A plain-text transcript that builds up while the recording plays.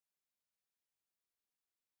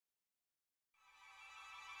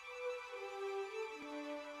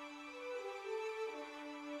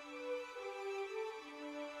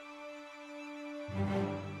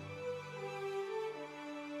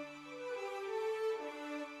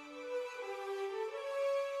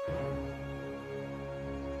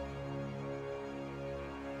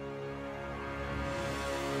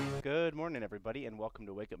Good morning, everybody, and welcome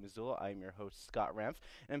to Wake Up Missoula. I am your host, Scott Ramf,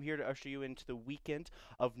 and I'm here to usher you into the weekend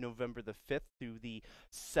of November the 5th through the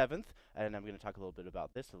 7th. And I'm going to talk a little bit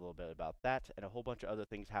about this, a little bit about that, and a whole bunch of other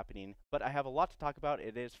things happening. But I have a lot to talk about.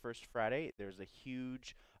 It is First Friday. There's a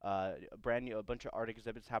huge, brand new, a bunch of art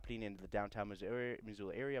exhibits happening in the downtown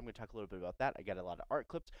Missoula area. I'm going to talk a little bit about that. I got a lot of art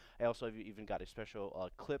clips. I also have even got a special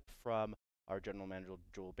clip from our general manager,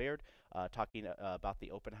 Baird, talking about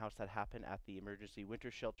the open house that happened at the emergency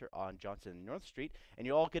winter shelter on Johnson and North Street. And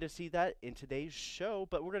you all get to see that in today's show.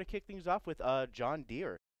 But we're going to kick things off with John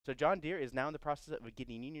Deere. So John Deere is now in the process of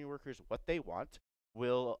getting union workers what they want.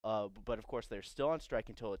 But of course they're still on strike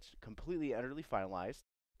until it's completely and utterly finalized.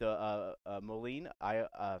 The Moline,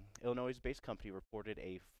 Illinois-based company reported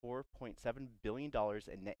a $4.7 billion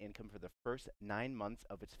in net income for the first 9 months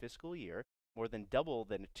of its fiscal year, more than double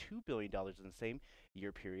than $2 billion in the same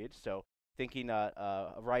year period. So thinking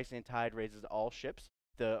a rising tide raises all ships.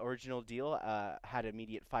 The original deal had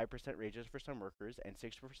immediate 5% raises for some workers and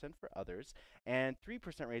 6% for others, and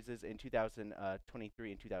 3% raises in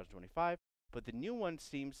 2023 and 2025. But the new one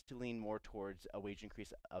seems to lean more towards a wage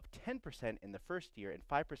increase of 10% in the first year and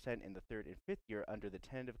 5% in the third and fifth year under the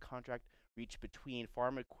tentative contract reached between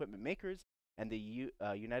farm equipment makers and the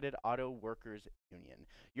United Auto Workers Union.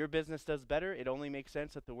 Your business does better. It only makes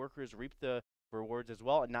sense that the workers reap the rewards as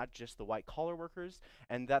well, and not just the white collar workers,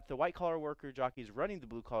 and that the white collar worker jockeys running the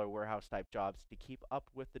blue collar warehouse type jobs to keep up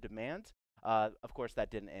with the demand. Of course, that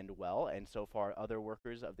didn't end well, and so far, other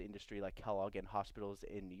workers of the industry like Kellogg and hospitals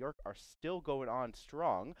in New York are still going on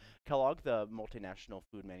strong. Kellogg, the multinational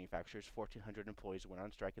food manufacturer's 1,400 employees went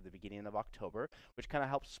on strike at the beginning of October, which kind of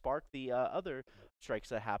helped spark the other strikes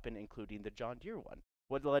that happened, including the John Deere one.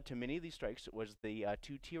 What led to many of these strikes was the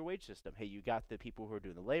two-tier wage system. Hey, you got the people who are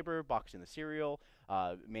doing the labor, boxing the cereal,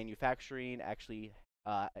 manufacturing, actually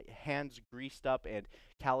hands greased up and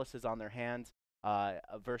calluses on their hands,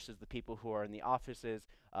 versus the people who are in the offices,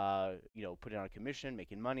 putting on a commission,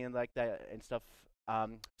 making money and like that and stuff.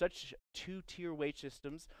 Such two-tier wage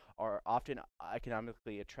systems are often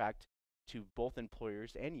economically attract to both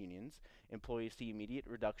employers and unions. Employees see immediate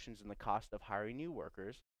reductions in the cost of hiring new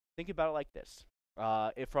workers. Think about it like this.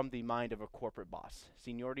 If from the mind of a corporate boss,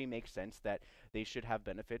 seniority makes sense that they should have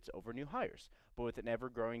benefits over new hires. But with an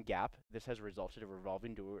ever-growing gap, this has resulted in a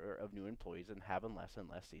revolving door of new employees and having less and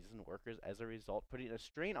less seasoned workers as a result, putting a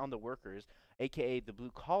strain on the workers, aka the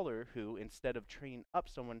blue collar, who instead of training up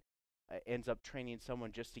someone, ends up training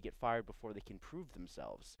someone just to get fired before they can prove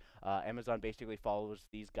themselves. Amazon basically follows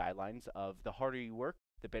these guidelines of the harder you work,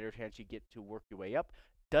 the better chance you get to work your way up.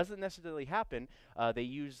 Doesn't necessarily happen. They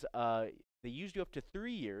use you up to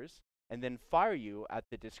 3 years and then fire you at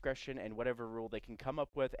the discretion and whatever rule they can come up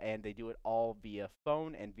with, and they do it all via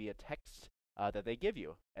phone and via text that they give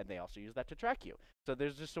you, and they also use that to track you. So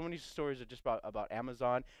there's just so many stories of just about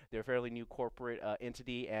Amazon. They're a fairly new corporate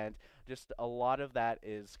entity, and just a lot of that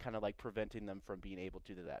is kind of like preventing them from being able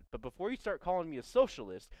to do that. But before you start calling me a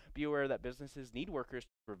socialist, be aware that businesses need workers to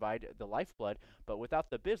provide the lifeblood, but without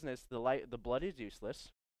the business, the blood is useless.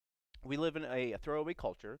 We live in a throwaway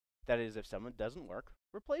culture. That is, if someone doesn't work,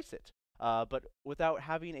 replace it. But without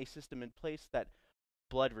having a system in place that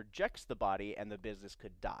blood rejects the body and the business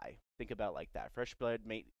could die. Think about it like that. Fresh blood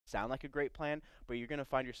may sound like a great plan, but you're going to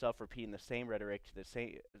find yourself repeating the same rhetoric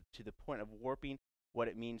to the point of warping what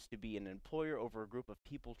it means to be an employer over a group of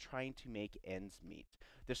people trying to make ends meet.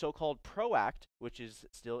 The so-called PRO Act, which is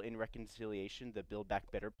still in reconciliation, the Build Back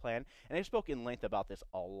Better plan, and I spoke in length about this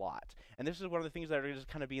a lot. And this is one of the things that are just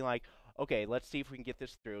kind of being like, okay, let's see if we can get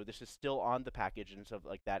this through. This is still on the package and stuff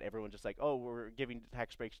like that. Everyone's just like, oh, we're giving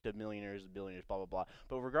tax breaks to millionaires and billionaires, blah, blah, blah.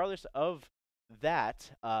 But regardless of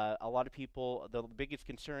that, a lot of people, the biggest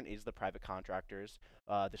concern is the private contractors,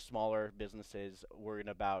 the smaller businesses, worrying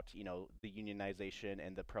about, the unionization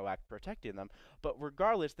and the PRO Act protecting them. But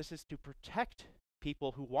regardless, this is to protect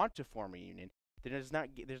people who want to form a union. There's not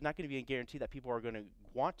going to be a guarantee that people are going to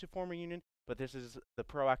want to form a union, but the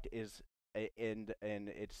PRO Act is and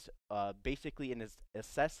it's basically in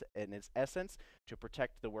its essence to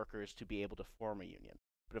protect the workers to be able to form a union.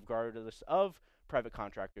 But regardless of private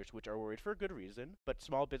contractors, which are worried for a good reason, but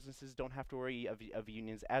small businesses don't have to worry of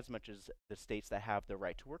unions as much as the states that have the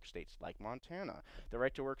right to work states, like Montana. The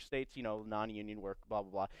right to work states, non-union work, blah,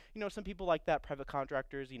 blah, blah. Some people like that, private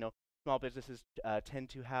contractors, small businesses tend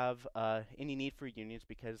to have any need for unions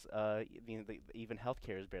because even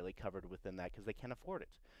healthcare is barely covered within that because they can't afford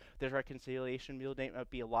it. There's reconciliation might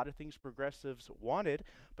be a lot of things progressives wanted,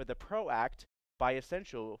 but the PRO Act by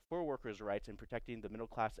essential for workers' rights and protecting the middle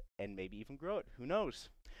class and maybe even grow it. Who knows?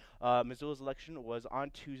 Missoula's election was on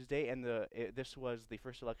Tuesday, and this was the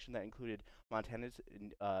first election that included Montana's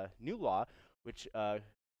new law, which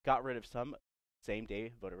got rid of some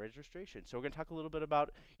same-day voter registration. So we're going to talk a little bit about,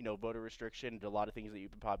 voter restriction and a lot of things that you've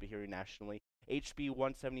been probably hearing nationally. HB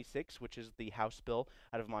 176, which is the House bill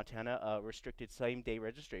out of Montana, restricted same-day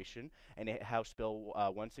registration, and House Bill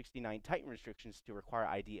 169 tightened restrictions to require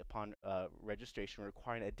ID upon registration,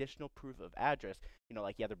 requiring additional proof of address.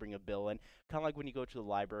 Like you have to bring a bill in, kind of like when you go to the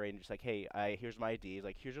library and just like, hey, here's my ID. It's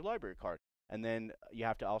like, here's your library card. And then you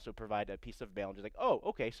have to also provide a piece of mail and just like, oh,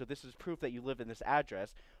 okay, so this is proof that you live in this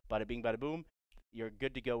address. Bada bing, bada boom, you're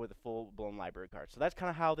good to go with a full-blown library card. So that's kind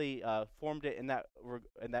of how they formed it in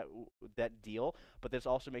that deal. But this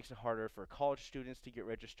also makes it harder for college students to get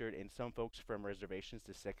registered and some folks from reservations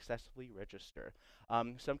to successfully register.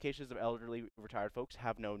 Some cases of elderly retired folks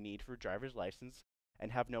have no need for driver's license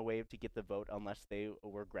and have no way to get the vote unless they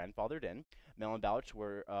were grandfathered in. Mail-in ballots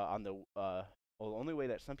were only way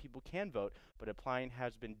that some people can vote, but applying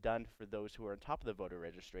has been done for those who are on top of the voter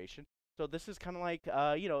registration. So this is kind of like,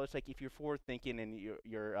 it's like if you're forward thinking and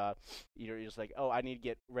you're just like, oh, I need to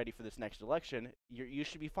get ready for this next election. You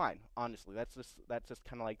should be fine. Honestly, that's just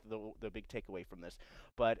kind of like the big takeaway from this.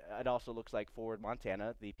 But it also looks like Forward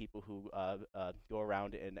Montana, the people who go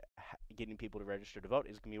around and getting people to register to vote,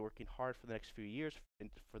 is going to be working hard for the next few years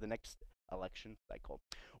for the next election cycle,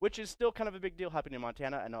 which is still kind of a big deal happening in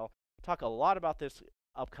Montana. And I'll talk a lot about this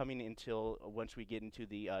upcoming until once we get into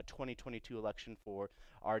the 2022 election for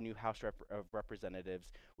our new House of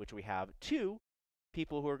Representatives, which we have two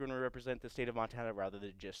people who are going to represent the state of Montana rather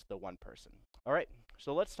than just the one person. All right,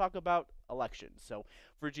 so let's talk about elections. So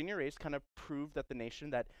Virginia race kind of proved that the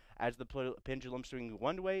nation that as the pendulum swings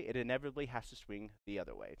one way, it inevitably has to swing the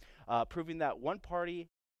other way, proving that one party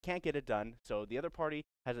can't get it done, so the other party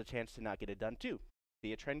has a chance to not get it done too.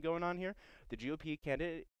 See a trend going on here? The GOP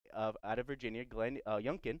candidate out of Virginia, Glenn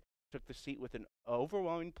Youngkin, took the seat with an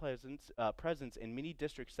overwhelming presence in many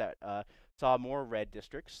districts that saw more red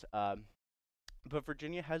districts. But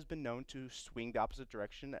Virginia has been known to swing the opposite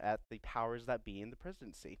direction at the powers that be in the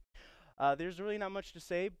presidency. There's really not much to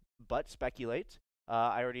say but speculate.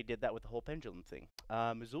 I already did that with the whole pendulum thing.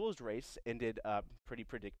 Missoula's race ended pretty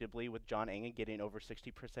predictably with John Engen getting over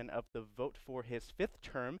 60% of the vote for his fifth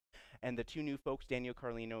term, and the two new folks, Daniel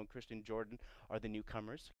Carlino and Kristen Jordan, are the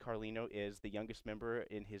newcomers. Carlino is the youngest member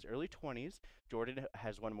in his early 20s. Jordan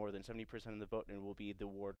has won more than 70% of the vote and will be the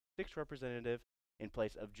Ward 6 representative in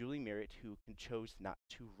place of Julie Merritt, who chose not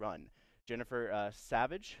to run. Jennifer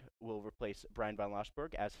Savage will replace Brian Von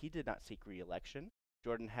Lossberg, as he did not seek re-election.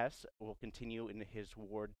 Jordan Hess will continue in his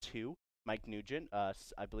Ward 2. Mike Nugent,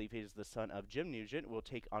 I believe he's the son of Jim Nugent, will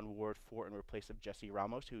take on Ward 4 in replace of Jesse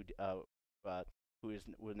Ramos, who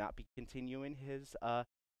will not be continuing his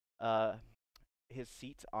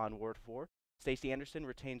seat on Ward 4. Stacey Anderson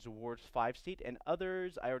retains Ward 5 seat, and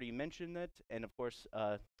others, I already mentioned that, and of course,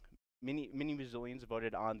 many Missoulians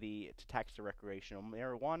voted on to tax the recreational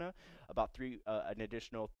marijuana, about an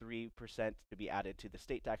additional 3% to be added to the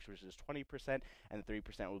state tax, which is 20%, and the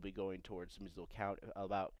 3% will be going towards Missoula County,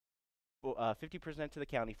 about 50% to the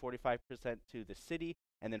county, 45% to the city,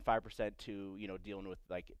 and then 5% to dealing with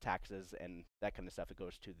like taxes and that kind of stuff. It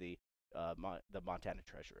goes to the Montana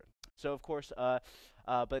treasurer. So of course,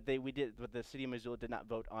 but the city of Missoula did not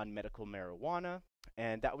vote on medical marijuana,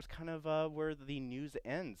 and that was kind of where the news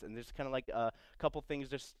ends. And there's kind of like a couple things.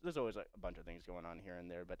 There's always a bunch of things going on here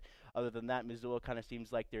and there, but other than that, Missoula kind of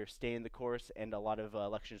seems like they're staying the course, and a lot of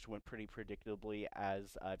elections went pretty predictably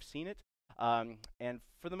as I've seen it. And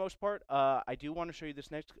for the most part, I do want to show you this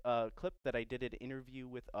next clip that I did an interview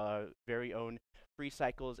with our very own Free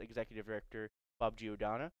Cycles executive director, Bob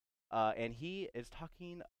Giordana. And he is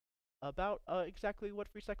talking about exactly what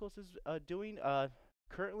Free Cycles is doing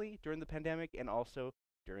currently during the pandemic and also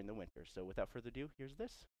during the winter. So without further ado, here's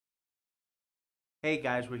this. Hey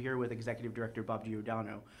guys, we're here with Executive Director Bob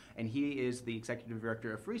Giordano, and he is the Executive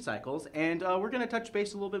Director of Free Cycles, and we're going to touch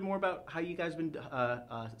base a little bit more about how you guys been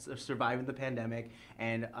surviving the pandemic,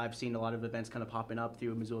 and I've seen a lot of events kind of popping up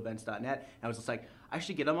through MissoulaEvents.net, and I was just like, I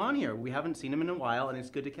should get him on here. We haven't seen him in a while, and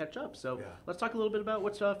it's good to catch up. So let's talk a little bit about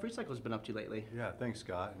what Free Cycles has been up to lately. Yeah, thanks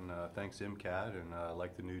Scott, and thanks MCAT, and I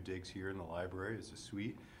like the new digs here in the library. This is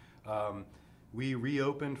sweet. We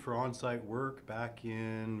reopened for on-site work back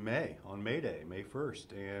in May, on May Day, May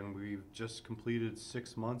 1st, and we've just completed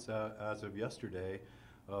 6 months as of yesterday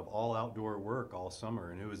of all outdoor work all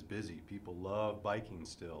summer, and it was busy. People love biking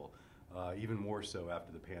still, even more so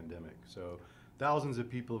after the pandemic. So thousands of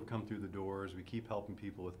people have come through the doors. We keep helping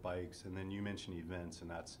people with bikes, and then you mentioned events, and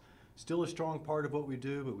that's still a strong part of what we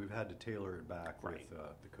do, but we've had to tailor it back Right. with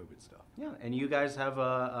the COVID stuff. Yeah, and you guys have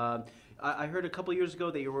a. I heard a couple years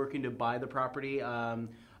ago that you're working to buy the property.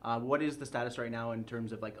 What is the status right now in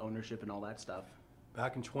terms of like ownership and all that stuff?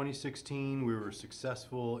 Back in 2016, we were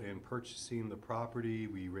successful in purchasing the property.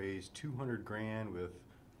 We raised 200 grand with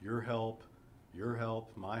your help,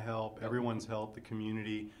 my help, everyone's help, the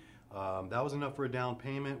community. That was enough for a down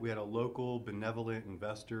payment. We had a local benevolent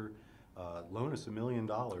investor loan us $1 million.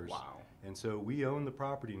 Wow. And so we own the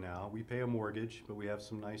property now. We pay a mortgage, but we have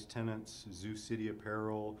some nice tenants, Zoo City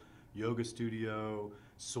Apparel, Yoga Studio,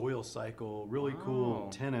 Soil Cycle, really cool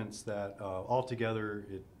tenants that altogether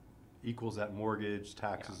it equals that mortgage,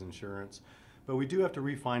 taxes, insurance. But we do have to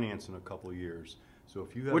refinance in a couple of years. So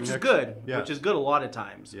if you have Which is good. Yes. Which is good a lot of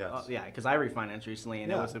times. Yes. Yeah, because I refinanced recently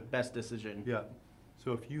and it Yeah. was the best decision. Yeah.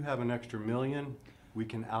 So if you have an extra $1 million, we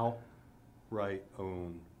can outright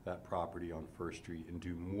own that property on First Street and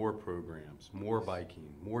do more programs, more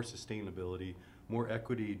biking, more sustainability, more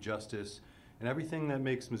equity, justice, and everything that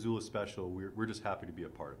makes Missoula special. We're just happy to be a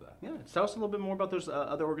part of that. Yeah, tell us a little bit more about those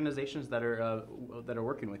other organizations that are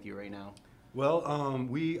working with you right now. Well,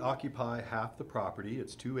 we occupy half the property.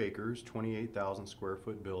 It's 2 acres, 28,000 square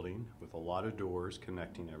foot building with a lot of doors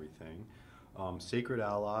connecting everything. Sacred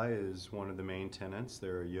Ally is one of the main tenants.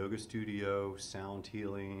 They're a yoga studio, sound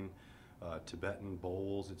healing, Tibetan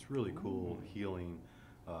bowls. It's really cool, healing,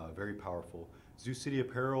 very powerful. Zoo City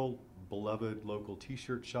Apparel, beloved local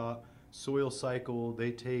t-shirt shop. Soil Cycle,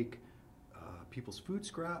 they take people's food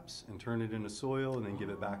scraps and turn it into soil and then give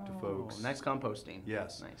it back to folks. Nice composting.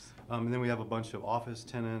 Yes. Nice. And then we have a bunch of office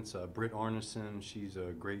tenants. Britt Arneson, she's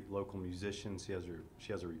a great local musician.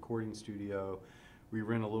 She has a recording studio. We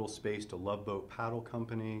rent a little space to Love Boat Paddle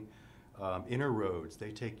Company. Inner Roads,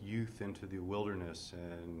 they take youth into the wilderness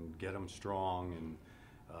and get them strong and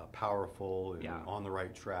powerful and on the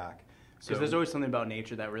right track. Because there's always something about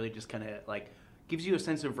nature that really just kind of like gives you a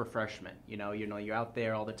sense of refreshment. You're out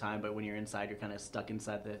there all the time, but when you're inside, you're kind of stuck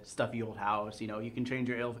inside the stuffy old house. You can change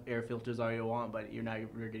your air filters all you want, but you're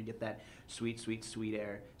going to get that sweet, sweet, sweet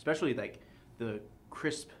air, especially like the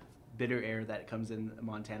crisp, bitter air that comes in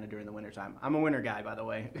Montana during the wintertime. I'm a winter guy, by the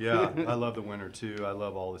way. Yeah, I love the winter too. I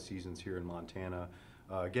love all the seasons here in Montana.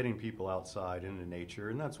 Getting people outside into nature,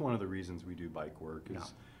 and that's one of the reasons we do bike work.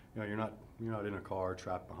 Is you're not in a car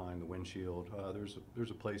trapped behind the windshield.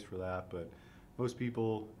 There's a place for that, but most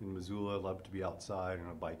people in Missoula love to be outside,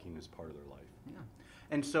 and biking is part of their life. Yeah.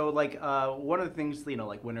 And so, like, one of the things,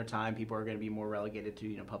 like wintertime, people are going to be more relegated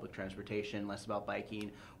to, public transportation, less about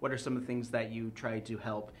biking. What are some of the things that you try to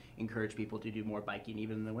help encourage people to do more biking,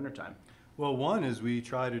 even in the wintertime? Well, one is we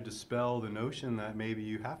try to dispel the notion that maybe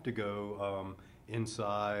you have to go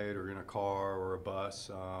inside or in a car or a bus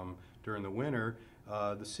during the winter.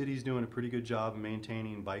 The city's doing a pretty good job of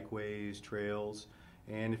maintaining bikeways, trails,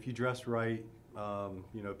 and if you dress right,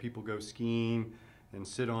 people go skiing and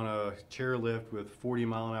sit on a chairlift with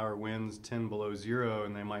 40-mile-an-hour winds, 10 below zero,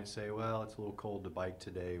 and they might say, well, it's a little cold to bike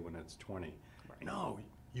today when it's 20. Right. No,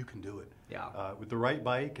 you can do it. Yeah. With the right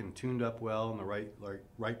bike and tuned up well and the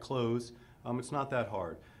right clothes, it's not that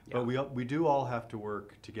hard. Yeah. But we do all have to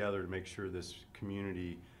work together to make sure this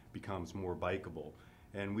community becomes more bikeable.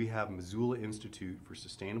 And we have Missoula Institute for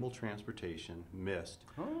Sustainable Transportation, MIST.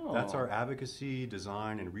 Oh. That's our advocacy,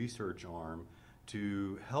 design, and research arm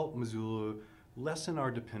to help Missoula lessen our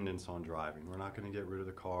dependence on driving. We're not going to get rid of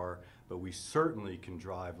the car, but we certainly can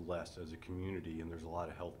drive less as a community, and there's a lot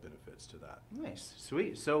of health benefits to that. Nice,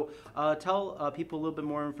 sweet. So tell people a little bit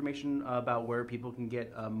more information about where people can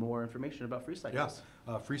get more information about Free Cycles.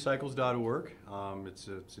 Yeah, freecycles.org.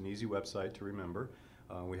 It's an easy website to remember.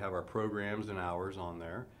 We have our programs and hours on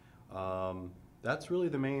there. That's really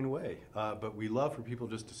the main way. But we love for people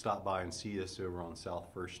just to stop by and see us over on South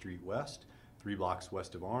First Street West, 3 blocks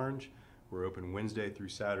west of Orange. We're open Wednesday through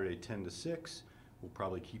Saturday, 10 to 6. We'll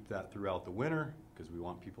probably keep that throughout the winter because we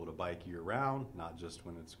want people to bike year-round, not just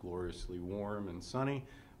when it's gloriously warm and sunny,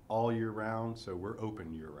 all year round. So we're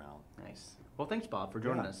open year-round. Nice. Well, thanks, Bob, for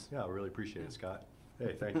joining us. Yeah, I really appreciate it, Scott.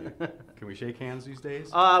 Hey, thank you. Can we shake hands these days?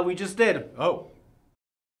 We just did. Oh.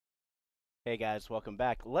 Hey guys, welcome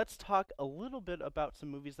back. Let's talk a little bit about some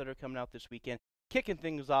movies that are coming out this weekend. Kicking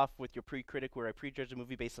things off with your pre-critic, where I prejudge a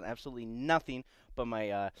movie based on absolutely nothing but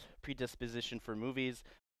my predisposition for movies.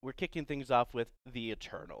 We're kicking things off with The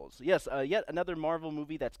Eternals. Yes, yet another Marvel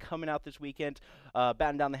movie that's coming out this weekend.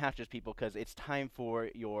 Batten down the hatches, people, because it's time for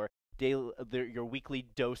your weekly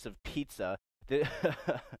dose of pizza.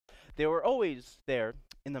 They were always there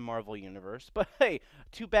in the Marvel universe. But hey,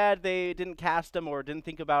 too bad they didn't cast him or didn't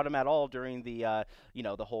think about him at all during the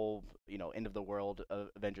the whole end of the world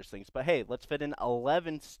Avengers things. But hey, let's fit in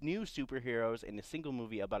 11 new superheroes in a single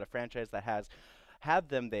movie about a franchise that has had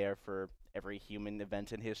them there for every human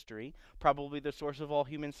event in history, probably the source of all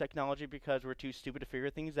human technology because we're too stupid to figure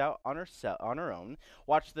things out on our own.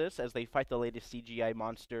 Watch this as they fight the latest CGI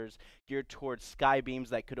monsters geared towards sky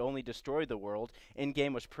beams that could only destroy the world.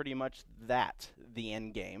 Endgame was pretty much that, the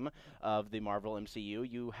end game of the Marvel MCU.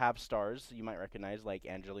 You have stars you might recognize like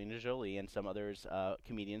Angelina Jolie and some others,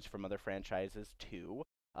 comedians from other franchises too.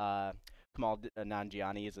 Kamal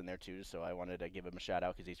Nanjiani is in there too, so I wanted to give him a shout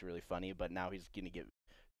out because he's really funny. But now he's gonna get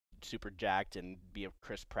super jacked and be a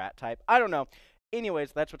Chris Pratt type. I don't know.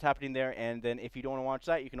 Anyways, that's what's happening there. And then if you don't want to watch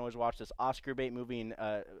that, you can always watch this Oscar bait movie and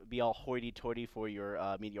be all hoity-toity for your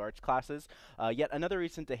media arts classes. Yet another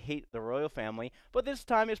reason to hate the royal family, but this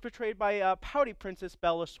time it's portrayed by pouty Princess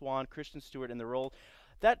Bella Swan, Kristen Stewart in the role.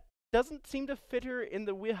 That doesn't seem to fit her in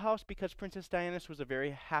the wheelhouse because Princess Diana was a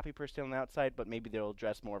very happy person on the outside, but maybe they'll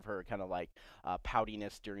address more of her kind of like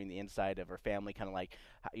poutiness during the inside of her family, kind of like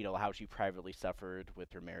how she privately suffered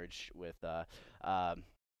with her marriage with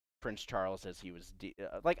Prince Charles as he was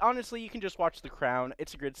like honestly you can just watch The Crown.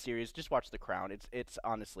 It's a good series. Just watch The Crown. It's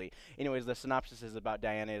honestly. Anyways, the synopsis is about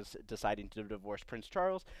Diana's deciding to divorce Prince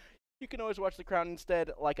Charles. You can always watch The Crown instead,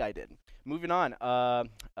 like I did. Moving on.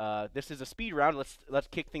 This is a speed round. Let's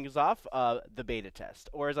kick things off. The beta test,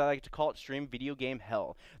 or as I like to call it, stream video game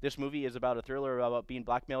hell. This movie is about a thriller about being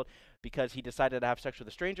blackmailed because he decided to have sex with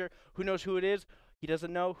a stranger. Who knows who it is? He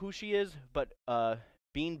doesn't know who she is, but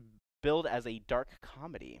being billed as a dark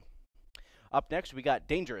comedy. Up next, we got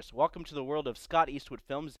Dangerous. Welcome to the world of Scott Eastwood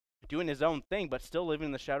films, doing his own thing, but still living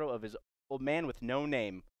in the shadow of his old man with no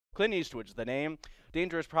name. Clint Eastwood's the name.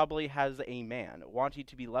 Dangerous probably has a man wanting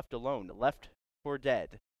to be left alone, left for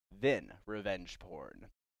dead, then revenge porn.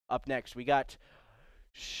 Up next, we got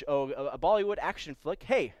a Bollywood action flick.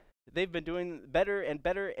 Hey, they've been doing better and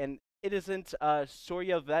better, and it isn't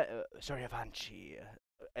Suryavanshi.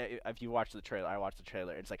 If you watch the trailer, I watched the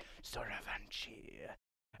trailer. It's like Suryavanshi.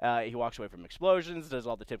 He walks away from explosions, does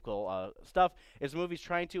all the typical stuff. His movie's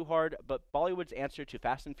trying too hard, but Bollywood's answer to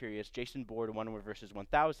Fast and Furious, Jason Bourne 1 vs.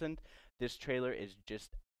 1000. This trailer is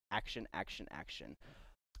just action, action, action.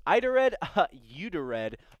 Ida Red, You'da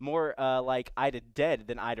Red. More like Ida Dead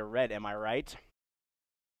than Ida Red, am I right?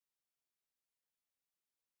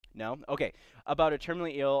 No? Okay. About a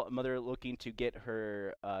terminally ill mother looking to get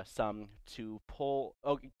her son to pull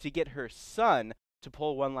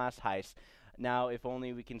one last heist. Now, if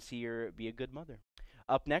only we can see her be a good mother.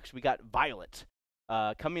 Up next, we got Violet.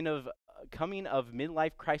 Coming of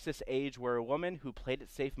midlife crisis age where a woman who played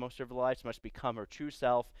it safe most of her life must become her true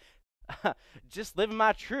self. Just living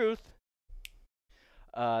my truth.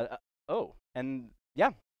 And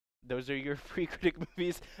yeah, those are your pre-critic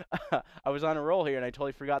movies. I was on a roll here, and I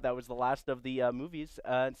totally forgot that was the last of the movies.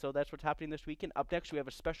 And so that's what's happening this weekend. Up next, we have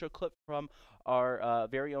a special clip from our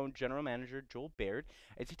very own general manager, Joel Baird,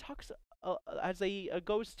 as he talks as he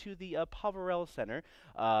goes to the Poverello Center,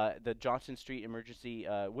 the Johnson Street Emergency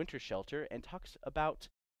Winter Shelter, and talks about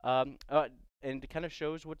and kind of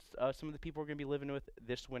shows what some of the people are going to be living with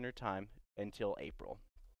this winter time until April.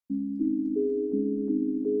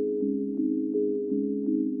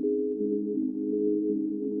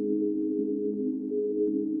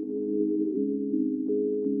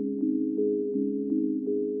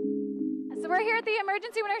 We're here at the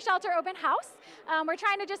Emergency Winter Shelter Open House. We're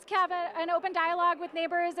trying to just have an open dialogue with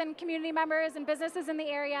neighbors and community members and businesses in the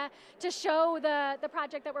area to show the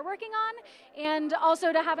project that we're working on, and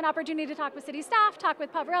also to have an opportunity to talk with city staff, talk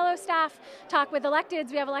with Poverello staff, talk with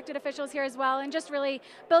electeds. We have elected officials here as well, and just really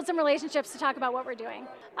build some relationships to talk about what we're doing.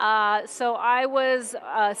 So I was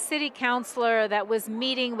a city councilor that was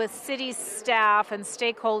meeting with city staff and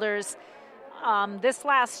stakeholders this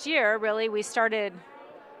last year. Really, we started,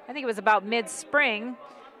 I think it was about mid-spring,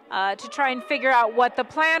 to try and figure out what the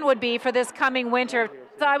plan would be for this coming winter.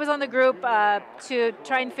 So I was on the group to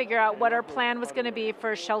try and figure out what our plan was going to be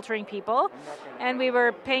for sheltering people. And we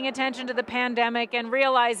were paying attention to the pandemic and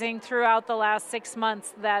realizing throughout the last 6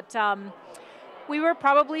 months that we were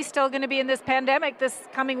probably still going to be in this pandemic this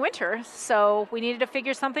coming winter. So we needed to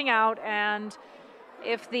figure something out, and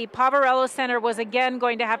if the Poverello Center was again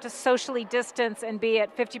going to have to socially distance and be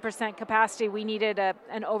at 50% capacity, we needed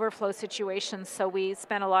an overflow situation. So we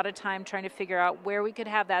spent a lot of time trying to figure out where we could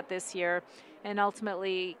have that this year and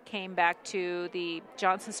ultimately came back to the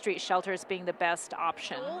Johnson Street shelters being the best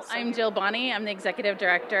option. I'm Jill Bonney. I'm the executive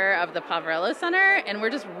director of the Poverello Center, and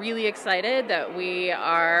we're just really excited that we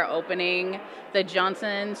are opening the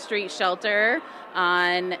Johnson Street shelter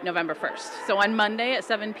on November 1st. So on Monday at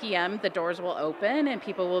 7 p.m., the doors will open and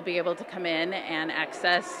people will be able to come in and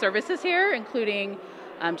access services here, including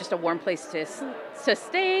just a warm place to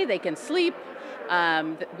stay. They can sleep.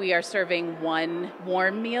 We are serving one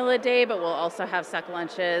warm meal a day, but we'll also have sack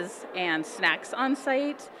lunches and snacks on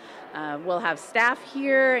site. We'll have staff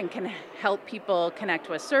here and can help people connect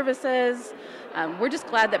with services. We're just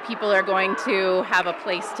glad that people are going to have a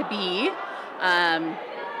place to be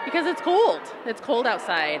because it's cold. It's cold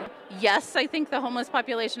outside. Yes, I think the homeless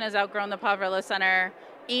population has outgrown the Poverello Center.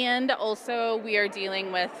 And also we are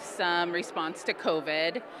dealing with some response to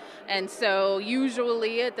COVID. And so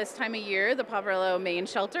usually at this time of year, the Poverello main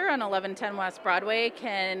shelter on 1110 West Broadway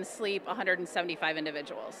can sleep 175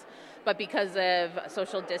 individuals. But because of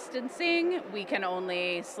social distancing, we can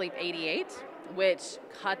only sleep 88, which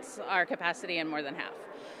cuts our capacity in more than half.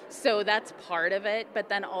 So that's part of it, but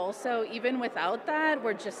then also even without that,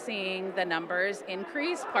 we're just seeing the numbers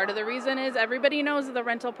increase. Part of the reason is everybody knows the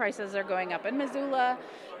rental prices are going up in Missoula,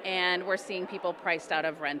 and we're seeing people priced out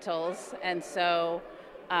of rentals. And so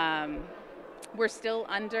we're still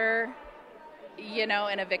under,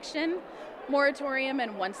 an eviction moratorium,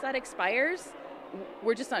 and once that expires,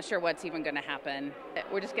 we're just not sure what's even going to happen.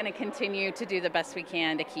 We're just going to continue to do the best we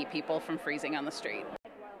can to keep people from freezing on the street.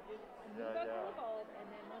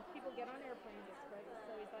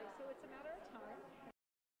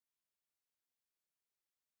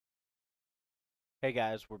 Hey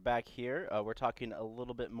guys, we're back here. We're talking a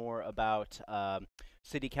little bit more about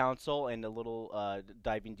City Council and a little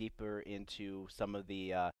diving deeper into some of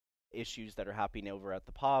the issues that are happening over at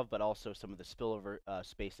the POV, but also some of the spillover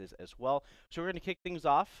spaces as well. So we're going to kick things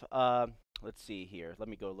off. Let's see here. Let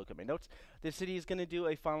me go look at my notes. The city is going to do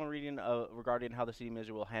a final reading regarding how the city of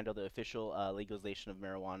Missoula will handle the official legalization of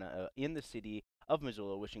marijuana in the city of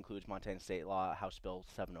Missoula, which includes Montana State Law House Bill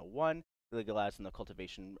 701. Legalizing the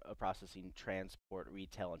cultivation, processing, transport,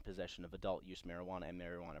 retail, and possession of adult-use marijuana and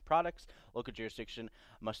marijuana products. Local jurisdiction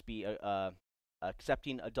must be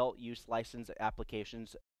accepting adult-use license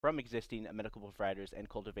applications from existing medical providers and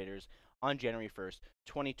cultivators on January 1st,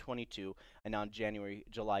 2022, and on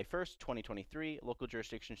July 1st, 2023, local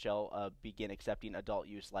jurisdiction shall begin accepting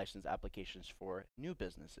adult-use license applications for new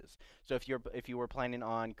businesses. So if you were planning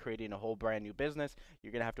on creating a whole brand new business,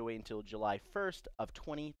 you're gonna have to wait until July 1st of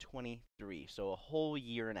 2023. So a whole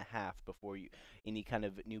year and a half before any kind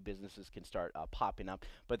of new businesses can start popping up.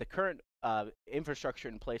 But the current infrastructure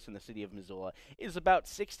in place in the city of Missoula is about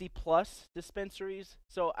 60 plus dispensaries.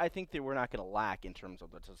 So I think that we're not going to lack in terms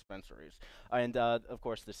of the dispensaries. And of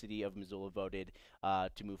course, the city of Missoula voted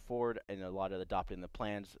to move forward and a lot of adopting the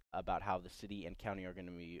plans about how the city and county are going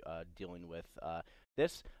to be dealing with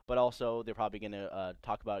this. But also, they're probably going to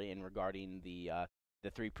talk about it in regarding the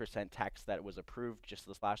 3% tax that was approved just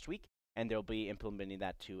this last week. And they'll be implementing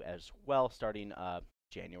that too as well, starting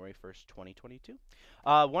January 1st, 2022.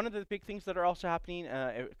 One of the big things that are also happening,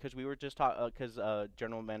 because we were just talking, because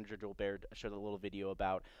General Manager Joel Baird showed a little video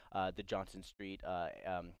about the Johnson Street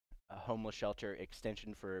homeless shelter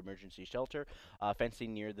extension for emergency shelter,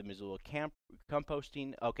 fencing near the Missoula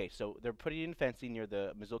composting. Okay, so they're putting in fencing near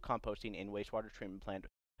the Missoula composting and wastewater treatment plant.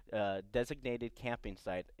 Designated camping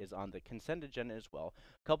site is on the consent agenda as well.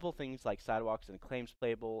 A couple things like sidewalks and claims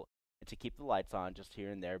payable to keep the lights on just here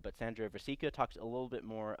and there. But Sandra Versica talks a little bit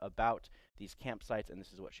more about these campsites, and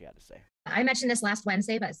this is what she had to say. I mentioned this last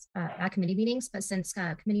Wednesday, but at committee meetings, but since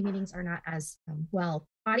committee meetings are not as well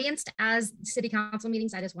audienced as city council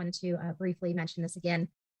meetings, I just wanted to briefly mention this again.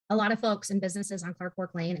 A lot of folks and businesses on Clark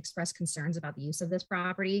Fork Lane expressed concerns about the use of this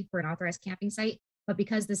property for an authorized camping site, but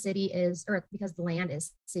because because the land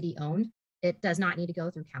is city owned, it does not need to go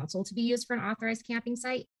through council to be used for an authorized camping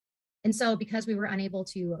site. And so because we were unable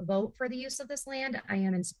to vote for the use of this land, I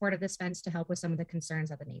am in support of this fence to help with some of the concerns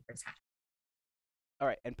that the neighbors had. All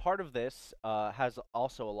right, and part of this has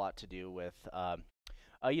also a lot to do with,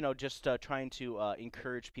 just trying to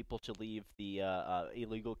encourage people to leave the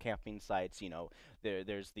illegal camping sites.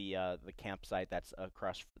 There's the campsite that's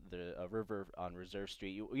across the river on Reserve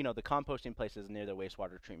Street. The composting places near the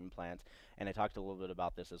wastewater treatment plants, and I talked a little bit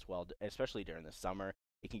about this as well, especially during the summer.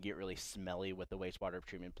 It can get really smelly with the wastewater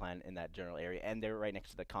treatment plant in that general area, and they're right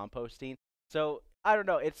next to the composting. So I don't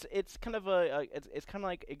know. It's kind of it's kind of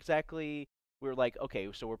like exactly. We're like, okay,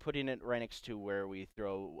 so we're putting it right next to where we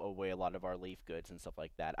throw away a lot of our leaf goods and stuff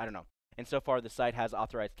like that. I don't know. And so far, the site has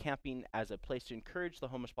authorized camping as a place to encourage the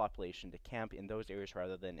homeless population to camp in those areas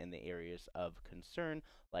rather than in the areas of concern,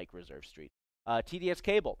 like Reserve Street. TDS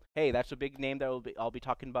Cable. Hey, that's a big name that I'll be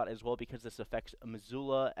talking about as well because this affects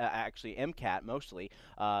Missoula, actually MCAT mostly.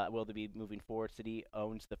 Will they be moving forward? City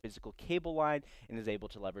owns the physical cable line and is able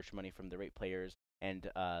to leverage money from the ratepayers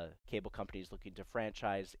and cable companies looking to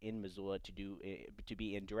franchise in Missoula to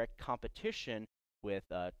be in direct competition with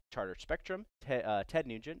Charter Spectrum. Ted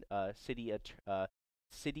Nugent, city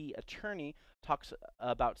attorney, talks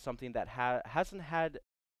about something that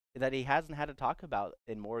he hasn't had to talk about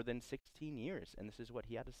in more than 16 years, and this is what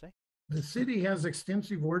he had to say. The city has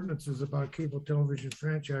extensive ordinances about cable television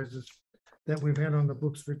franchises that we've had on the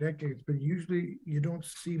books for decades, but usually you don't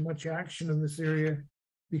see much action in this area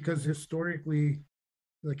because historically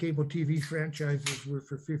the cable TV franchises were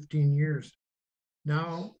for 15 years.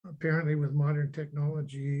 Now, apparently with modern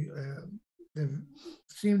technology, they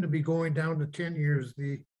seem to be going down to 10 years.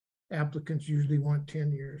 The applicants usually want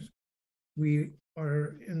 10 years. We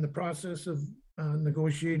are in the process of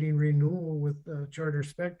negotiating renewal with Charter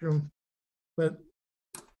Spectrum, but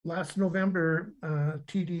last November,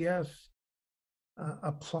 TDS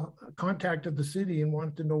contacted the city and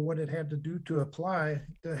wanted to know what it had to do to apply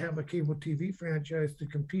to have a cable TV franchise to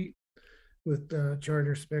compete with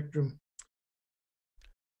Charter Spectrum.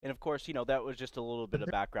 And of course, that was just a little bit of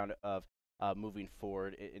background of moving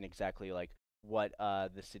forward in exactly like what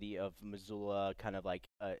the city of Missoula kind of like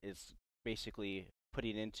is basically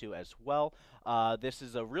putting into as well. This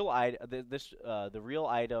is a real the real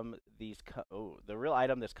item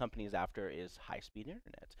this company is after is high-speed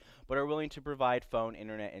internet, but are willing to provide phone,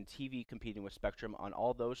 internet, and TV, competing with Spectrum on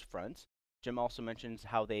all those fronts. Jim also mentions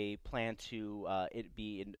how they plan to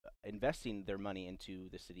investing their money into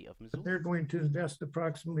the city of Missoula. They're going to invest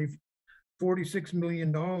approximately $46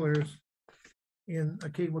 million in a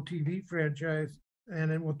cable TV franchise,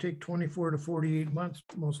 and it will take 24 to 48 months,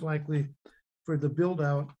 most likely, for the build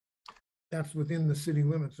out. That's within the city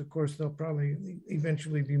limits. Of course, they'll probably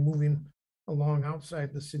eventually be moving along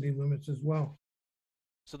outside the city limits as well.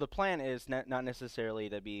 So the plan is not necessarily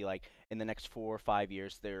to be like in the next 4 or 5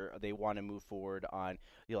 years. They want to move forward on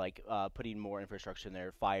putting more infrastructure in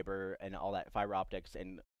there, fiber and all that, fiber optics,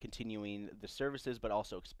 and continuing the services, but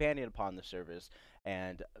also expanding upon the service.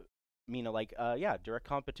 And direct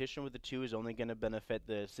competition with the two is only going to benefit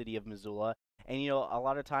the city of Missoula. And a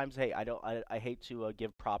lot of times, hey, I hate to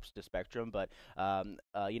give props to Spectrum, but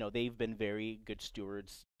they've been very good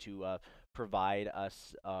stewards to provide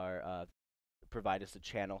us a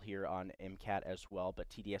channel here on MCAT as well. But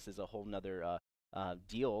TDS is a whole nother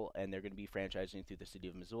deal, and they're going to be franchising through the city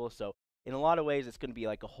of Missoula. So in a lot of ways, it's going to be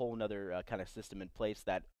like a whole nother kind of system in place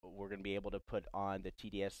that we're going to be able to put on the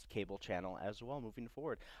TDS cable channel as well moving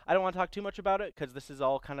forward. I don't want to talk too much about it because this is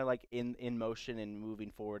all kind of like in motion and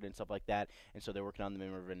moving forward and stuff like that. And so they're working on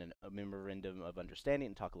the memorandum of understanding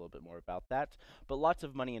and talk a little bit more about that. But lots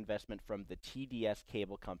of money investment from the TDS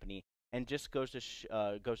cable company, and just goes to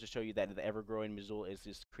show you that the ever-growing Missoula is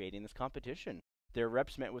just creating this competition. Their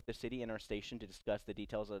reps met with the city and our station to discuss the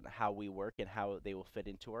details on how we work and how they will fit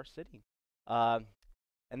into our city. And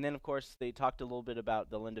then, of course, they talked a little bit about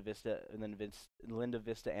the Linda Vista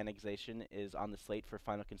annexation is on the slate for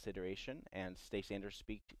final consideration, and Stacey Anders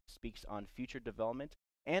speaks on future development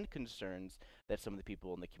and concerns that some of the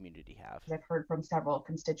people in the community have. I've heard from several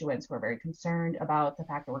constituents who are very concerned about the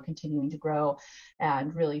fact that we're continuing to grow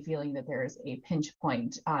and really feeling that there's a pinch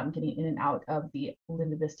point getting in and out of the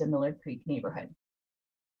Linda Vista Millard Creek neighborhood.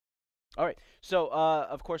 All right. So,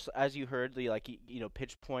 of course, as you heard, the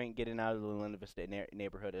pitch point getting out of the Linda Vista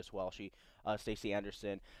neighborhood as well. Stacey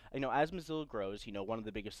Anderson, as Missoula grows, one of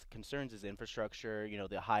the biggest concerns is infrastructure.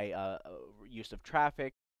 The high use of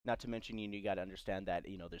traffic. Not to mention, you got to understand that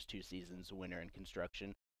there's 2 seasons, winter and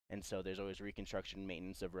construction, and so there's always reconstruction,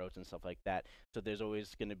 maintenance of roads and stuff like that. So there's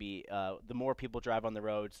always going to be the more people drive on the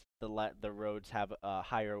roads, the roads have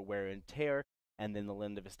higher wear and tear. And then the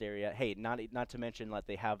Linda Vista area, hey, not to mention that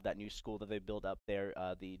they have that new school that they built up there,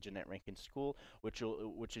 the Jeanette Rankin School, which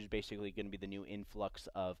is basically going to be the new influx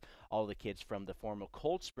of all the kids from the former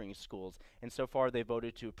Cold Springs schools. And so far, they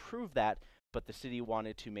voted to approve that, but the city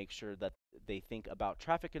wanted to make sure that they think about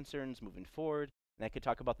traffic concerns moving forward. And I could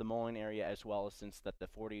talk about the Mullen area as well, since that the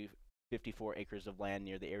 54 acres of land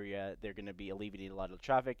near the area, they're going to be alleviating a lot of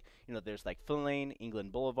traffic. There's like Flynn Lane,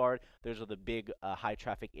 England Boulevard. Those are the big high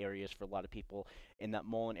traffic areas for a lot of people in that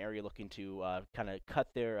Mullen area looking to kind of cut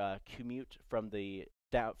their commute from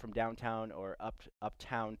from downtown or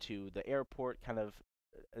uptown to the airport, kind of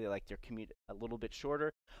like their commute a little bit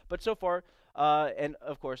shorter. But so far, and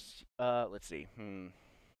of course, let's see.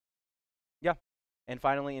 Yeah. And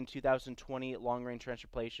finally, in 2020, long-range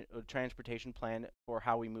transportation plan for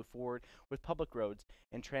how we move forward with public roads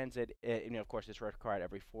and transit. Of course, it's required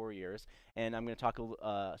every 4 years. And I'm going to talk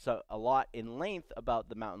a lot in length about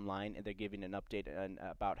the Mountain Line, and they're giving an update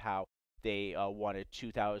about how they won a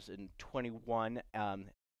 2021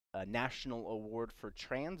 National Award for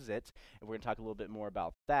Transit, and we're going to talk a little bit more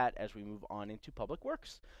about that as we move on into Public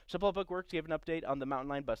Works. So Public Works gave an update on the Mountain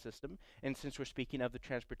Line bus system, and since we're speaking of the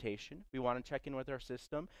transportation, we want to check in with our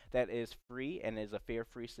system that is free and is a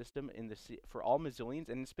fare-free system for all Missoulians,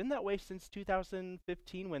 and it's been that way since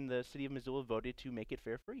 2015 when the City of Missoula voted to make it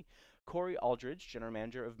fare-free. Corey Aldridge, General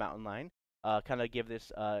Manager of Mountain Line, kind of give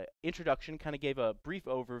this introduction, kind of gave a brief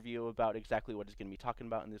overview about exactly what he's going to be talking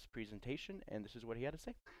about in this presentation, and this is what he had to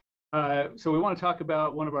say. So we want to talk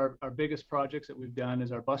about one of our biggest projects that we've done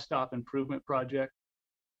is our bus stop improvement project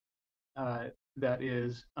that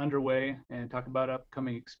is underway, and talk about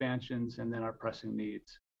upcoming expansions and then our pressing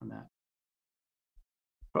needs on that.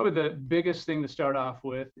 Probably the biggest thing to start off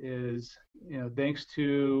with is, thanks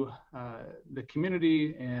to the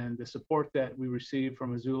community and the support that we received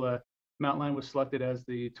from Missoula, Mountain Line was selected as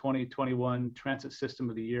the 2021 Transit System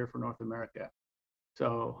of the Year for North America.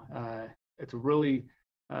 So it's a really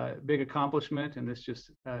big accomplishment, and this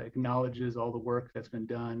just acknowledges all the work that's been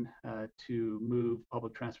done to move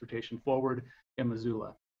public transportation forward in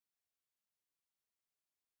Missoula.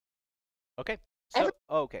 Okay. So,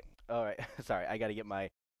 okay. All right. Sorry, I got to get my.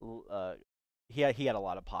 He had a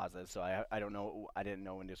lot of pauses, so I don't know. I didn't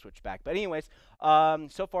know when to switch back. But anyways,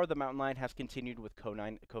 so far the Mountain Line has continued with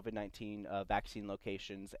COVID-19 vaccine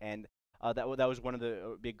locations, and that was one of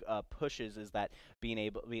the big pushes, is that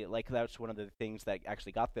that's one of the things that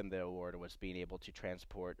actually got them the award, was being able to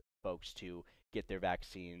transport folks to get their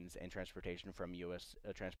vaccines and transportation from U.S.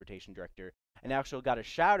 Transportation Director. And actually got a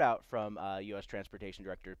shout out from U.S. Transportation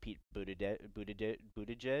Director Pete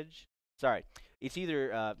Buttigieg. Sorry, it's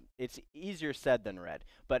easier said than read.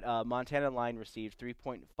 But Montana Line received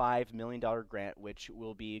 $3.5 million grant, which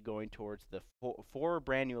will be going towards the four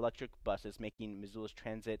brand new electric buses, making Missoula's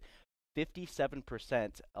transit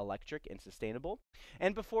 57% electric and sustainable.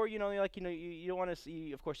 And before, you don't want to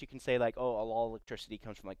see, of course, you can say like, oh, all electricity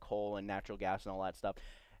comes from like coal and natural gas and all that stuff.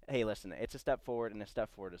 Hey, listen, it's a step forward, and a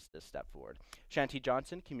step forward is a step forward. Shanti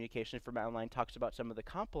Johnson, Communication for Mountain Line, talks about some of the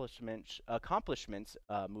accomplishments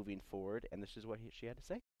moving forward, and this is what she had to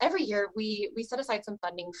say. Every year, we set aside some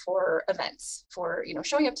funding for events, for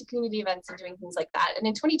showing up to community events and doing things like that. And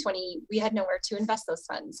in 2020, we had nowhere to invest those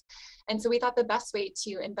funds, and so we thought the best way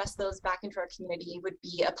to invest those back into our community would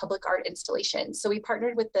be a public art installation. So we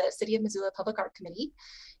partnered with the City of Missoula Public Art Committee,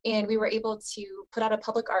 and we were able to put out a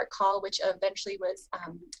public art call, which eventually was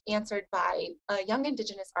answered by a young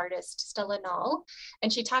Indigenous artist, Stella Nall.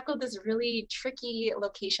 And she tackled this really tricky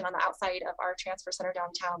location on the outside of our transfer center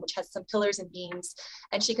downtown, which has some pillars and beams.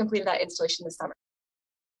 And she completed that installation this summer.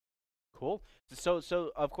 Cool. So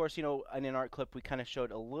of course, in an art clip, we kind of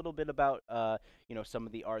showed a little bit about, some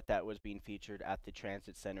of the art that was being featured at the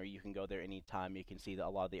transit center. You can go there anytime. You can see a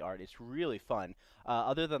lot of the art. It's really fun.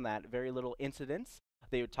 Other than that, very little incidents.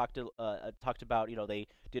 They talked about, they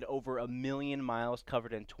did over 1 million miles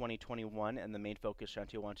covered in 2021, and the main focus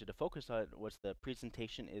Shanti wanted to focus on was the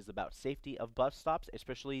presentation is about safety of bus stops,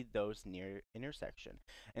 especially those near intersection.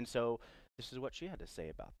 And so this is what she had to say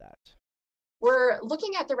about that. We're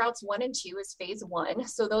looking at the routes 1 and 2 as phase 1.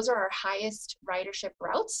 So those are our highest ridership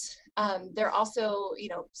routes. They're also,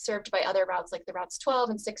 served by other routes like the routes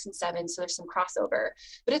 12 and 6 and 7. So there's some crossover,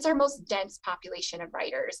 but it's our most dense population of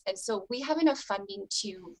riders. And so we have enough funding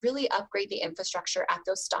to really upgrade the infrastructure at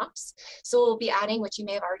those stops. So we'll be adding, which you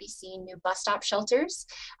may have already seen, new bus stop shelters,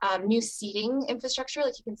 new seating infrastructure.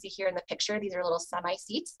 Like you can see here in the picture, these are little semi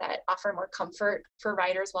seats that offer more comfort for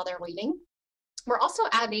riders while they're waiting. We're also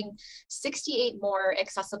adding 68 more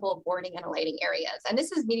accessible boarding and alighting areas, and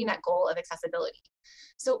this is meeting that goal of accessibility.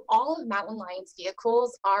 So all of Mountain Line's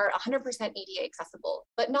vehicles are 100% ADA accessible,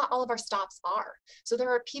 but not all of our stops are. So there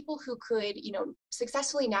are people who could,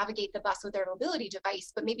 successfully navigate the bus with their mobility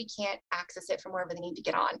device, but maybe can't access it from wherever they need to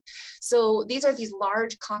get on. So these are these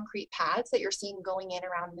large concrete pads that you're seeing going in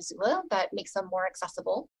around Missoula that makes them more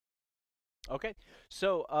accessible. Okay,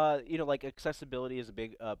 so accessibility is a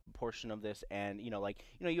big portion of this, and you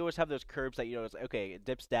always have those curbs that it's okay, it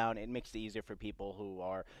dips down. It makes it easier for people who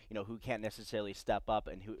are who can't necessarily step up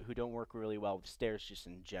and who don't work really well with stairs just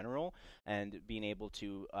in general. And being able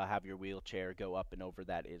to have your wheelchair go up and over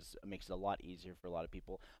that makes it a lot easier for a lot of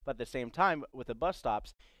people. But at the same time, with the bus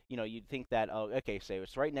stops, you'd think that, oh, okay, so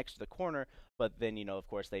it's right next to the corner, but then, of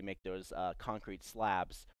course, they make those concrete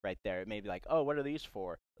slabs right there. It may be like, oh, what are these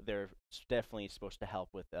for? They're definitely supposed to help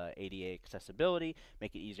with ADA accessibility,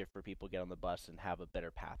 make it easier for people to get on the bus and have a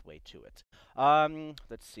better pathway to it.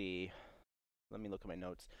 Let's see. Let me look at my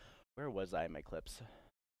notes. Where was I in my clips?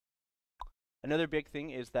 Another big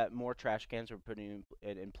thing is that more trash cans are put in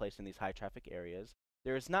place in these high traffic areas.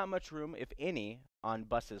 There is not much room, if any, on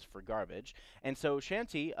buses for garbage. And so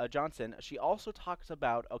Shanti Johnson, she also talks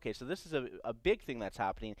about, okay, so this is a big thing that's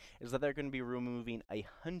happening, is that they're going to be removing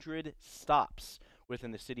 100 stops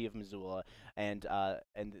within the city of Missoula. And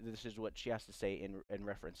this is what she has to say in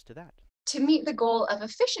reference to that. To meet the goal of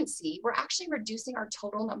efficiency, we're actually reducing our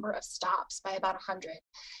total number of stops by about 100.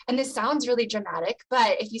 And this sounds really dramatic,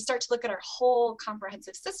 but if you start to look at our whole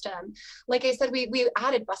comprehensive system, like I said, we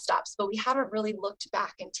added bus stops, but we haven't really looked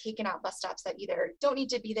back and taken out bus stops that either don't need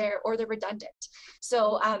to be there or they're redundant.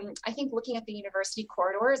 So I think looking at the university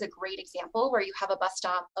corridor is a great example where you have a bus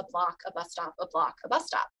stop, a block, a bus stop, a block, a bus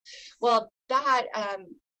stop. Well, that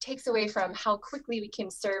takes away from how quickly we can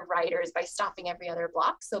serve riders by stopping every other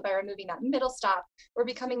block. So by removing that middle stop, we're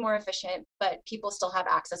becoming more efficient, but people still have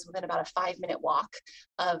access within about a 5-minute walk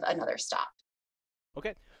of another stop.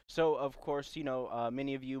 Okay, so of course,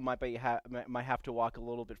 many of you might have to walk a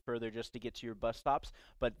little bit further just to get to your bus stops,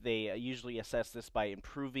 but they usually assess this by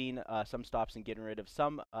improving some stops and getting rid of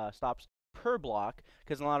some stops per block,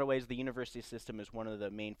 because in a lot of ways the university system is one of the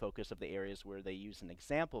main focus of the areas where they use an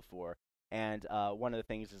example for. And one of the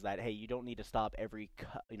things is that, hey, you don't need to stop every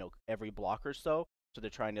block or so. So they're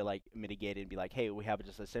trying to like mitigate it and be like, hey, we have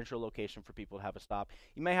just a central location for people to have a stop.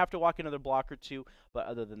 You may have to walk another block or two, but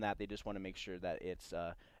other than that, they just want to make sure that it's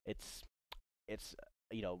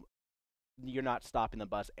you're not stopping the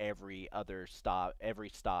bus every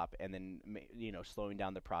stop, and then slowing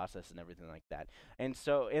down the process and everything like that. And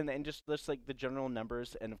so and just like the general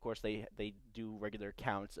numbers, and of course they do regular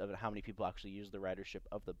counts of how many people actually use the ridership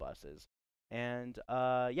of the buses. And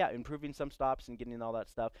improving some stops and getting all that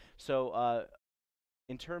stuff. So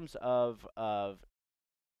in terms of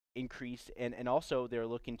increase, and also they're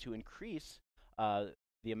looking to increase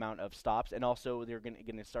the amount of stops, and also they're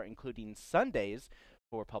going to start including Sundays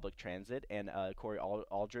for public transit. And Corey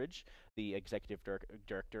Aldridge, the executive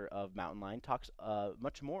director of Mountain Line, talks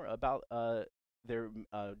much more about their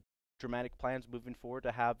dramatic plans moving forward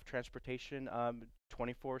to have transportation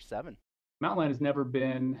 24/7. Mountain Line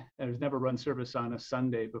has never run service on a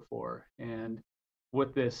Sunday before, and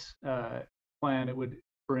with this plan, it would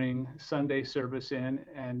bring Sunday service in,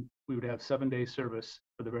 and we would have 7-day service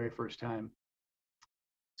for the very first time.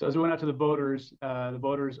 So as we went out to the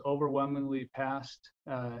voters overwhelmingly passed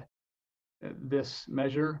this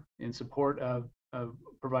measure in support of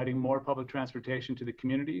providing more public transportation to the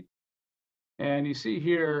community. And you see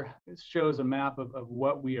here, it shows a map of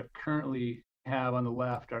what we currently have on the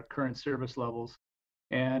left, our current service levels.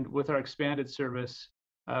 And with our expanded service,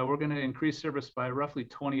 we're going to increase service by roughly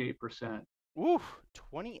 28%. Oof,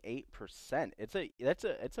 28%. It's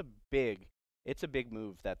a big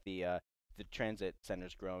move that the transit center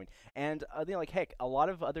is growing. And heck, a lot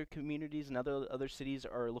of other communities and other cities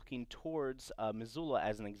are looking towards Missoula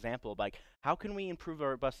as an example. Like, how can we improve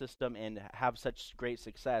our bus system and have such great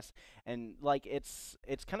success? And like, it's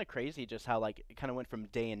kind of crazy just how like it kind of went from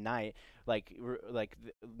day and night,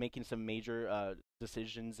 making some major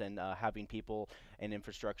decisions and having people and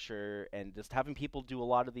infrastructure and just having people do a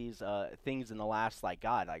lot of these things in the last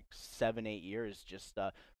 7-8 years. Just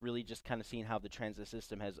really just kind of seeing how the transit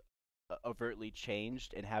system has overtly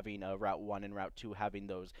changed, and having Route 1 and Route 2 having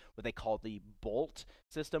those what they call the bolt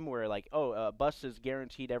system, where a bus is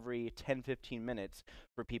guaranteed every 10-15 minutes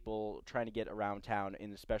for people trying to get around town,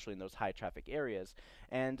 and especially in those high traffic areas.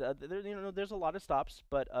 And there's a lot of stops,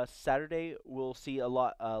 but Saturday we'll see a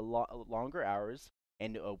lot longer hours,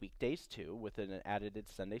 and weekdays too, with an added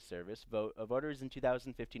Sunday service. Voters in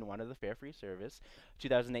 2015 wanted the fare-free service.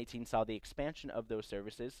 2018 saw the expansion of those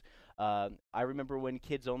services. I remember when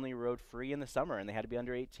kids only rode free in the summer, and they had to be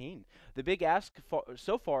under 18. The big ask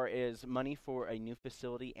so far is money for a new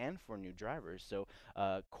facility and for new drivers. So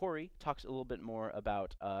Corey talks a little bit more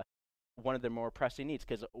about one of the more pressing needs,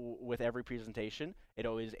 because with every presentation, it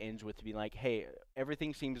always ends with being like, hey,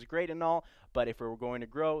 everything seems great and all, but if we're going to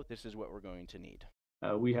grow, this is what we're going to need.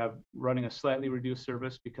 We have running a slightly reduced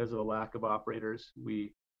service because of the lack of operators.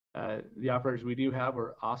 The operators we do have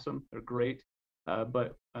are awesome. They're great,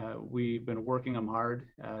 but we've been working them hard,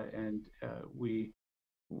 and we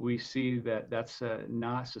see that that's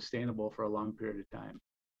not sustainable for a long period of time.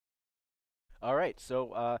 All right,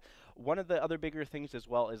 so one of the other bigger things as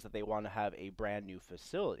well is that they want to have a brand new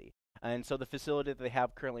facility. And so the facility that they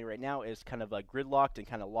have currently right now is kind of gridlocked and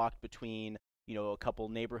kind of locked between, you know, a couple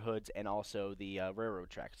neighborhoods and also the railroad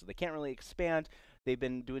tracks. So they can't really expand. They've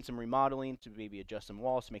been doing some remodeling to maybe adjust some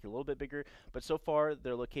walls to make it a little bit bigger, but so far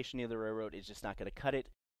their location near the railroad is just not going to cut it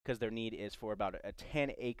because their need is for about a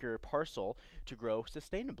 10-acre parcel to grow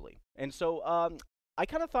sustainably. And so I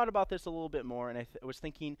kind of thought about this a little bit more, and I was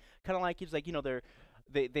thinking kind of like, it's like, you know,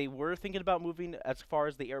 they were thinking about moving as far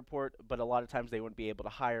as the airport, but a lot of times they wouldn't be able to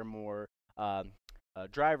hire more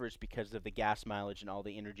drivers because of the gas mileage and all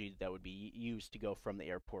the energy that would be used to go from the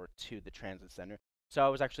airport to the transit center. So I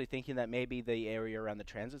was actually thinking that maybe the area around the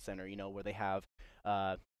transit center, you know, where they have,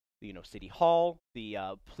 you know, City Hall, the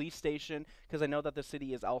police station, because I know that the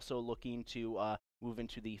city is also looking to move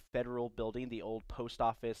into the federal building, the old post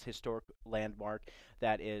office historic landmark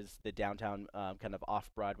that is the downtown kind of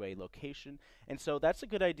off-Broadway location. And so that's a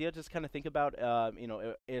good idea. Just kind of think about, you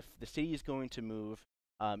know, if the city is going to move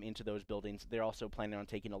into those buildings, they're also planning on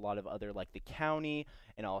taking a lot of other, like the county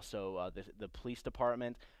and also the police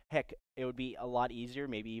department. Heck, it would be a lot easier,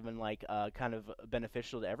 maybe even like kind of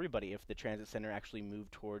beneficial to everybody if the transit center actually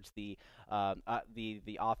moved towards the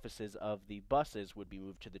offices of the buses would be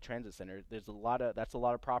moved to the transit center. That's a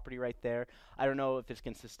lot of property right there. I don't know if this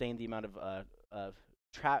can sustain the amount of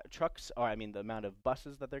trucks, or I mean the amount of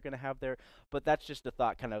buses that they're going to have there, but that's just a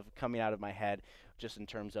thought kind of coming out of my head just in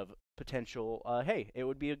terms of potential, hey, it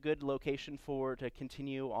would be a good location to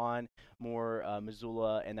continue on more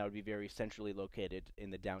Missoula, and that would be very centrally located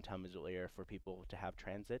in the downtown Missoula area for people to have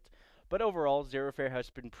transit. But overall, Zero Fare has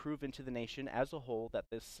been proven to the nation as a whole that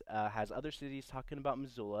this has other cities talking about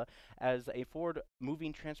Missoula as a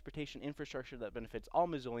forward-moving transportation infrastructure that benefits all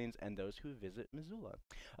Missoulians and those who visit Missoula.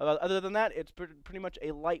 Other than that, it's pretty much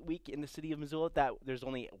a light week in the city of Missoula. That there's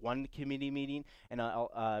only one committee meeting, and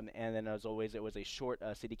then as always, it was a short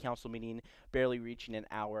city council meeting, barely reaching an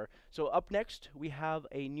hour. So up next, we have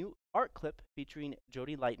a new art clip featuring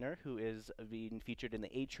Jody Leitner, who is being featured in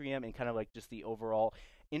the atrium and kind of like just the overall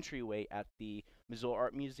entryway at the Missoula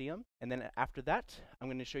Art Museum. And then after that, I'm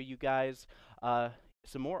going to show you guys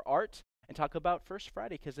some more art and talk about First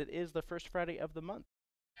Friday, because it is the first Friday of the month.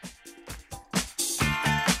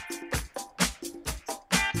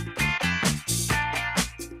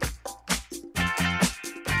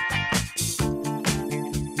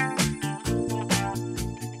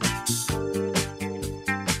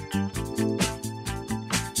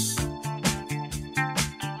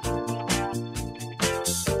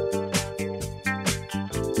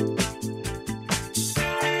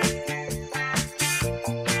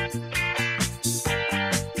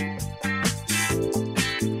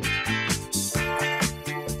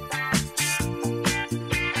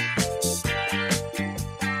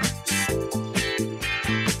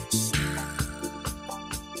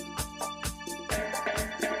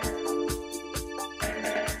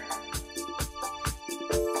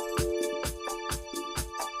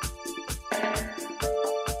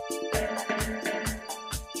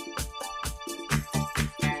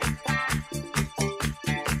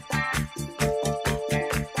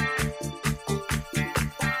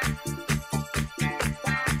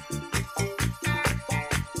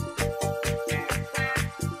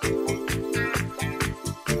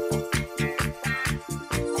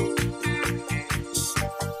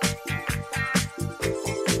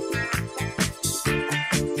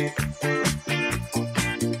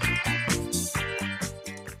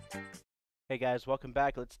 Hey guys, welcome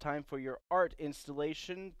back. It's time for your art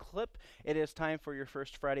installation clip. It is time for your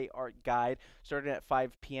First Friday art guide, starting at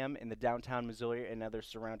 5 p.m. in the downtown Missoula and other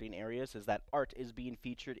surrounding areas, as that art is being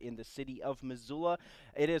featured in the city of Missoula.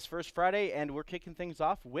 It is First Friday, and we're kicking things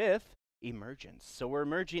off with emergence. So we're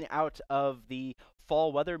emerging out of the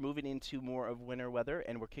fall weather, moving into more of winter weather,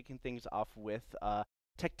 and we're kicking things off with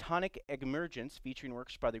Tectonic Emergence, featuring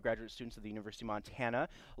works by the graduate students of the University of Montana.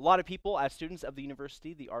 A lot of people, as students of the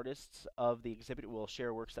university, the artists of the exhibit will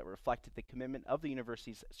share works that reflect the commitment of the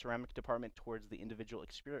university's ceramic department towards the individual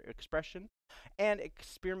expression and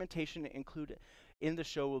experimentation. Included in the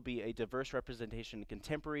show will be a diverse representation of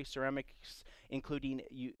contemporary ceramics, including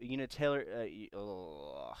a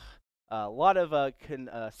lot of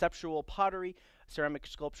conceptual pottery, ceramic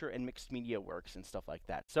sculpture, and mixed media works and stuff like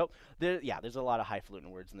that. So there's a lot of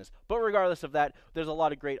highfalutin words in this. But regardless of that, there's a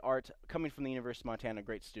lot of great art coming from the University of Montana,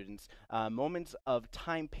 great students. Moments of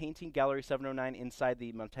Time Painting, Gallery 709 inside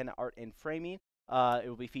the Montana Art and Framing. It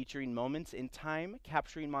will be featuring Moments in Time,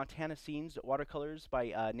 capturing Montana scenes, watercolors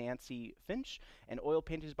by Nancy Finch, and oil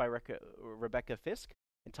paintings by Rebecca Fisk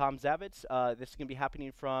and Tom Zavitz. This is going to be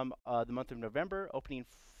happening from the month of November, opening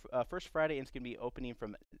first Friday, and it's going to be opening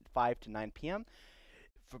from 5 to 9 p.m.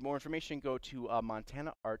 For more information, go to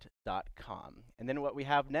montanaart.com. And then what we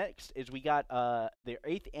have next is we got the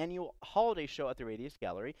 8th annual holiday show at the Radius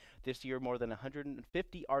Gallery. This year, more than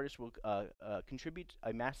 150 artists will contribute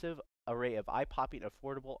a massive array of eye-popping,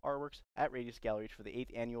 affordable artworks at Radius Galleries for the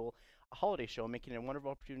 8th annual holiday show, making it a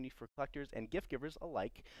wonderful opportunity for collectors and gift givers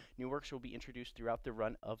alike. New works will be introduced throughout the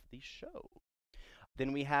run of the show.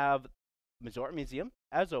 Then we have Missoula Museum.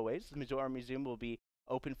 As always, the Missoula Museum will be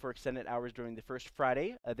open for extended hours during the first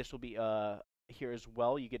Friday. This will be here as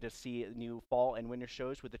well. You get to see new fall and winter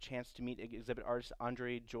shows with a chance to meet exhibit artists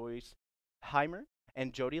Andre Joyce Heimer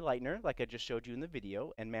and Jody Leitner, like I just showed you in the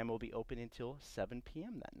video, and MAM will be open until 7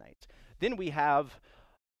 p.m. that night. Then we have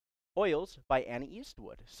Oils by Annie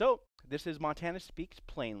Eastwood. So this is Montana Speaks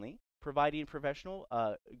Plainly, providing professional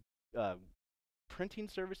printing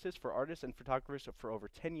services for artists and photographers for over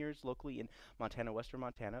 10 years locally in Montana, western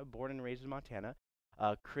Montana. Born and raised in Montana,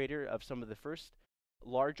 creator of some of the first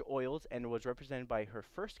large oils, and was represented by her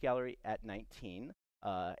first gallery at 19.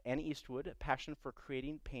 Annie Eastwood, passion for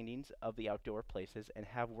creating paintings of the outdoor places, and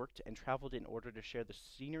have worked and traveled in order to share the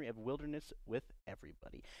scenery of wilderness with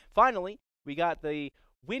everybody. Finally, we got the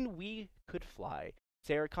When We Could Fly.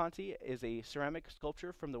 Sarah Conti is a ceramic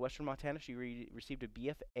sculptor from the western Montana. She received a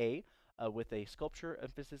BFA with a sculpture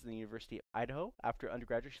emphasis in the University of Idaho. After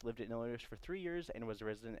undergraduate, she lived in Illinois for 3 years and was a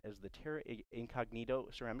resident as the Terra Incognito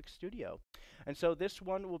Ceramic Studio. And so this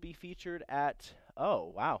one will be featured at,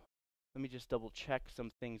 oh, wow. Let me just double check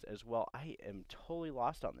some things as well. I am totally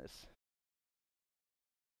lost on this.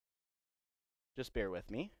 Just bear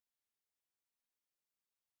with me.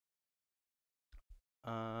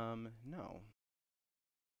 No.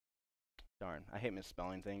 Darn, I hate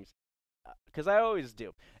misspelling things. Because I always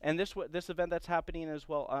do. And this event that's happening as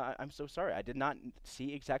well, I'm so sorry. I did not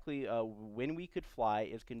see exactly When We Could Fly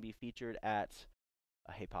is going to be featured at,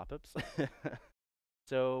 hey, pop-ups.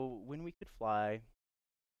 So, When We Could Fly.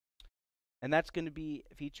 And that's going to be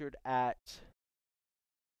featured at,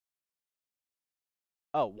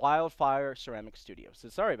 Wildfire Ceramic Studio. So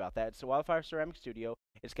sorry about that. It's the Wildfire Ceramic Studio.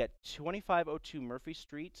 It's got 2502 Murphy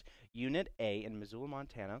Street, Unit A in Missoula,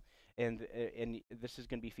 Montana. And this is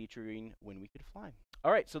going to be featuring When We Could Fly.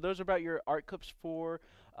 All right, so those are about your art clips for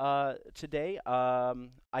today.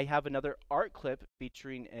 I have another art clip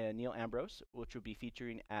featuring Neil Ambrose, which will be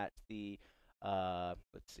featuring at the,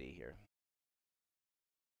 let's see here.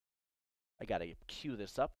 I got to cue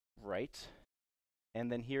this up right.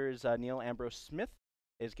 And then here's Neil Ambrose Smith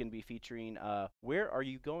is going to be featuring Where Are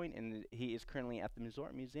You Going? And he is currently at the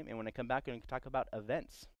Missoula Museum. And when I come back, I'm going to talk about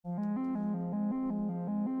events.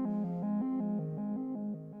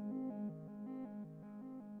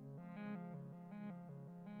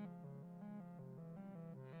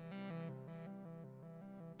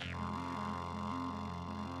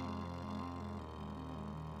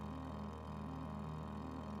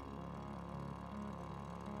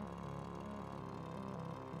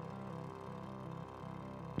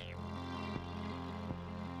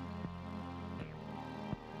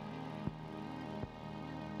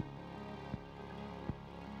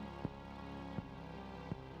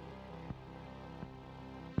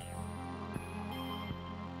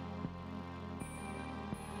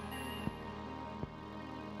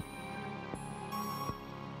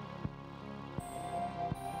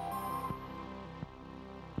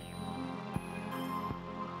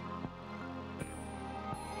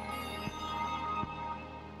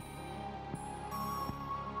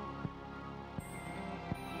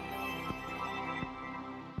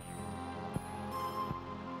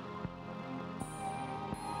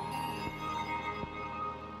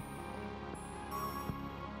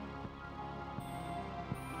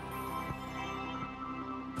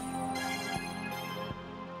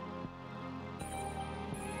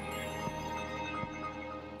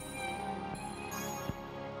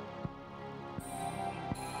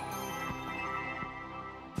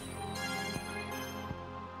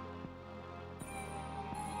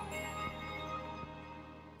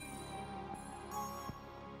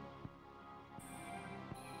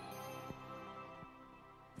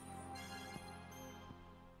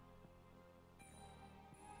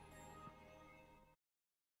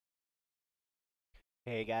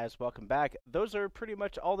 Hey guys, welcome back. Those are pretty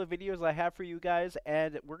much all the videos I have for you guys,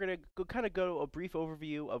 and we're going to kind of go a brief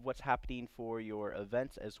overview of what's happening for your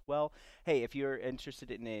events as well. Hey, if you're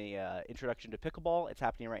interested in a introduction to pickleball, it's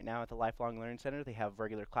happening right now at the Lifelong Learning Center. They have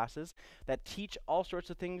regular classes that teach all sorts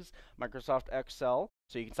of things, Microsoft Excel,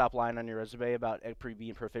 So you can stop lying on your resume about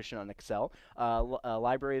being proficient on Excel.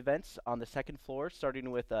 Library events on the second floor,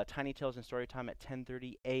 starting with Tiny Tales and Storytime at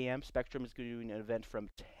 10:30 a.m. Spectrum is doing an event from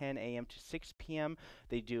 10 a.m. to 6 p.m.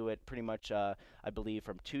 They do it pretty much, I believe,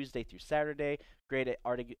 from Tuesday through Saturday. Great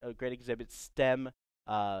exhibits, STEM,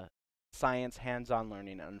 science, hands-on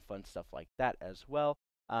learning, and fun stuff like that as well.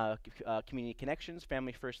 Community Connections,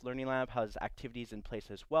 Family First Learning Lab has activities in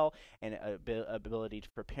place as well, and ability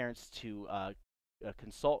for parents to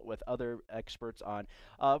consult with other experts on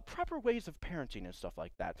proper ways of parenting and stuff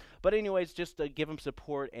like that. But anyways, just give them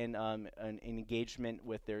support and engagement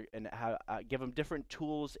with their, and how give them different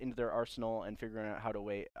tools into their arsenal and figuring out how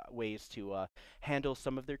to ways to handle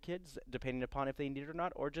some of their kids, depending upon if they need it or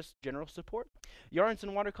not, or just general support. Yarns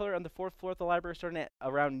and watercolor on the fourth floor of the library, starting at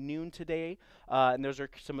around noon today, and those are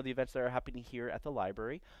some of the events that are happening here at the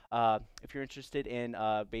library. If you're interested in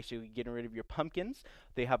basically getting rid of your pumpkins,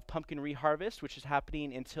 they have pumpkin reharvest, which is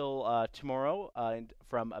happening until tomorrow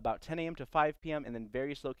from about 10 a.m. to 5 p.m. and then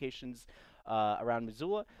various locations around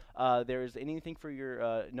Missoula. There is anything for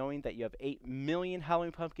your knowing that you have 8 million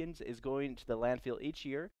Halloween pumpkins is going to the landfill each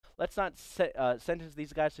year. Let's not sentence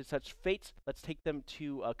these guys to such fate. Let's take them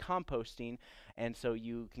to composting, and so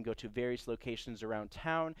you can go to various locations around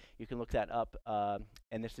town. You can look that up,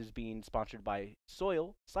 and this is being sponsored by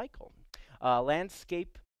Soil Cycle.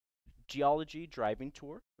 Landscape Geology Driving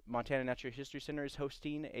Tour. Montana Natural History Center is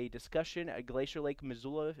hosting a discussion at Glacier Lake,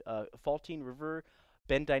 Missoula, faulting river,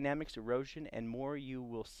 bend dynamics, erosion, and more. You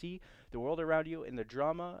will see the world around you in the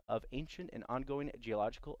drama of ancient and ongoing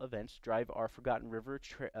geological events. Drive our forgotten river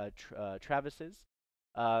Travises,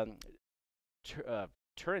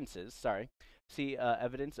 Turrences, sorry. See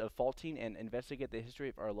evidence of faulting and investigate the history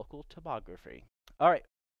of our local topography. All right.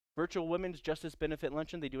 Virtual Women's Justice Benefit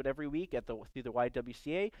Luncheon. They do it every week through the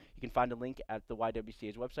YWCA. You can find a link at the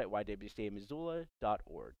YWCA's website,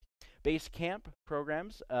 ywcamissoula.org. Base Camp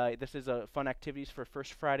programs. This is fun activities for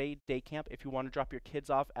First Friday Day Camp. If you want to drop your kids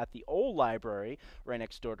off at the old library right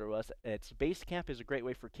next door to us, Base Camp is a great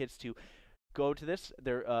way for kids to go to this.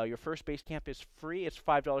 Your first base camp is free. It's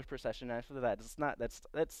 $5 per session. After that,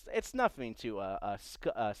 it's nothing to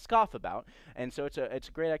scoff about. And so it's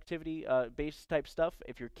a great activity, base type stuff.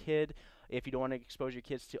 If you don't want to expose your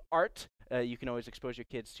kids to art, you can always expose your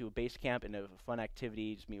kids to a base camp and a fun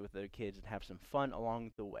activity. Just meet with the kids and have some fun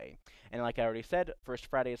along the way. And like I already said, First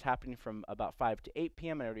Friday is happening from about 5 to 8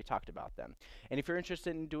 p.m. I already talked about them. And if you're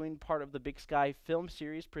interested in doing part of the Big Sky Film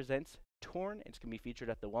Series presents Torn, it's going to be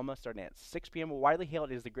featured at the WUMA starting at 6 p.m. Widely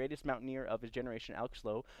hailed as the greatest mountaineer of his generation, Alex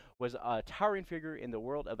Lowe was a towering figure in the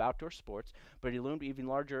world of outdoor sports, but he loomed even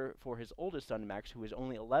larger for his oldest son, Max, who was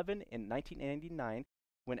only 11 in 1999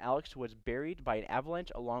 when Alex was buried by an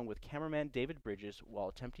avalanche along with cameraman David Bridges while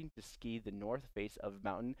attempting to ski the north face of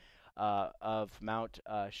Mount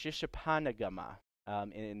Shishipanagama.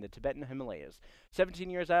 In the Tibetan Himalayas. 17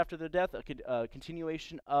 years after their death, a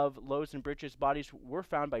continuation of Lowe's and Bridges' bodies were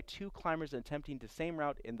found by two climbers attempting the same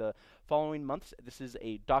route in the following months. This is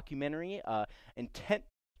a documentary, intent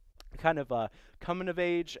kind of coming of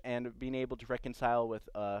age and being able to reconcile with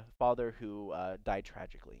a father who died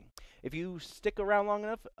tragically. If you stick around long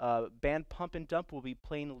enough, band Pump and Dump will be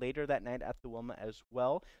playing later that night at the Wilma as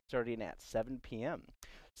well, starting at 7 p.m.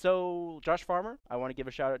 So, Josh Farmer, I want to give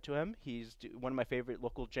a shout out to him. He's one of my favorite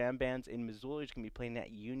local jam bands in Missoula. He's going to be playing at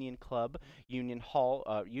Union Club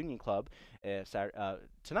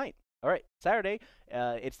tonight. All right, Saturday,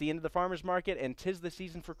 it's the end of the farmers market, and 'tis the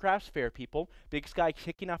season for crafts fair, people. Big Sky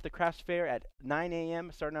kicking off the crafts fair at 9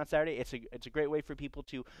 a.m. starting on Saturday. It's a great way for people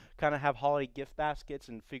to kind of have holiday gift baskets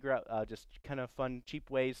and figure out just kind of fun, cheap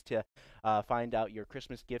ways to find out your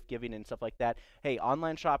Christmas gift giving and stuff like that. Hey,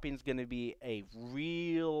 online shopping is going to be a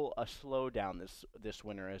real slowdown this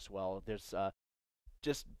winter as well. There's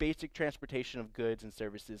just basic transportation of goods and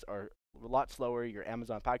services are a lot slower. Your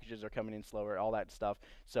Amazon packages are coming in slower, all that stuff.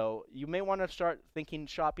 So you may want to start thinking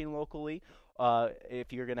shopping locally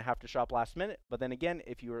if you're going to have to shop last minute. But then again,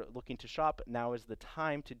 if you're looking to shop, now is the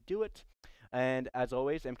time to do it. And as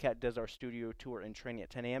always, MCAT does our studio tour and training at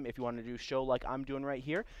 10 a.m. If you want to do a show like I'm doing right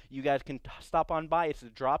here, you guys can stop on by. It's a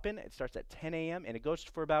drop-in. It starts at 10 a.m. and it goes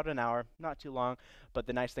for about an hour, not too long. But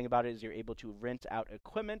the nice thing about it is you're able to rent out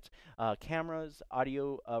equipment, cameras,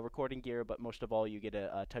 audio recording gear, but most of all, you get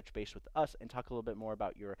a touch base with us and talk a little bit more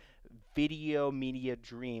about your video media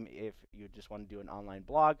dream. If you just want to do an online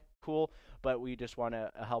blog, cool, but we just want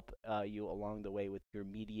to help you along the way with your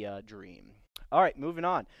media dream. All right, moving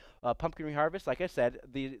on. Pumpkin Reharvest, like I said,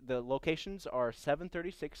 the locations are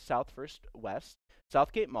 736 South First West,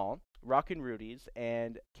 Southgate Mall, Rockin' Rudy's,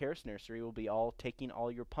 and Karis Nursery will be all taking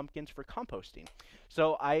all your pumpkins for composting.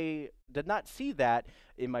 So I did not see that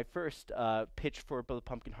in my first pitch for the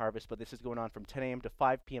pumpkin harvest, but this is going on from 10 a.m. to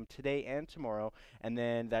 5 p.m. today and tomorrow, and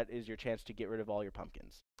then that is your chance to get rid of all your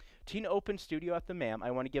pumpkins. Teen Open Studio at the MAM.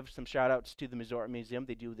 I want to give some shout outs to the Missoula Museum.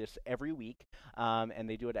 They do this every week, and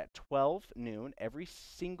they do it at 12 noon every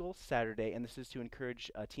single Saturday, and this is to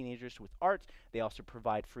encourage teenagers with art. They also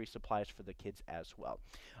provide free supplies for the kids as well.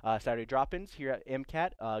 Saturday drop-ins here at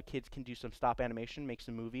MCAT. Kids can do some stop animation, make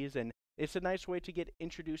some movies, and it's a nice way to get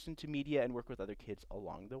introduced into media and work with other kids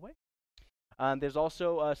along the way. There's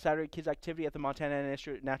also a Saturday Kids activity at the Montana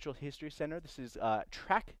Natural History Center. This is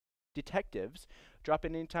Track Detectives. Drop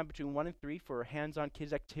in anytime between 1 and 3 for hands-on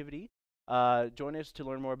kids activity. Join us to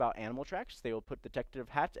learn more about animal tracks. They will put detective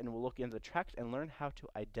hats and will look into the tracks and learn how to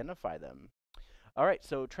identify them. All right,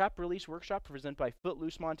 so Trap Release Workshop presented by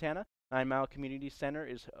Footloose Montana. 9 Mile Community Center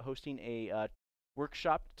is hosting a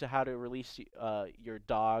workshop to how to release your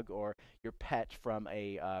dog or your pet from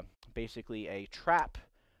a basically a trap,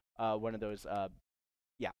 one of those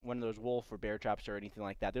wolf or bear traps or anything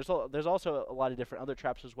like that. There's also a lot of different other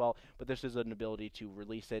traps as well, but this is an ability to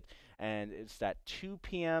release it, and it's at 2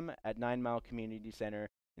 p.m. at 9 Mile Community Center,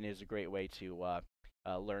 and it is a great way to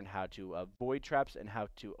learn how to avoid traps and how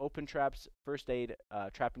to open traps, first aid,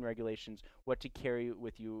 trapping regulations, what to carry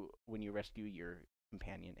with you when you rescue your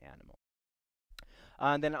companion animal.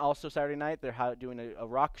 And then also Saturday night, they're doing a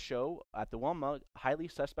rock show at the Wilma. Highly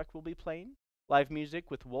Suspect will be playing. Live music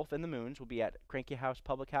with Wolf and the Moons will be at Cranky House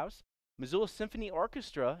Public House. Missoula Symphony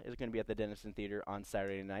Orchestra is going to be at the Denison Theater on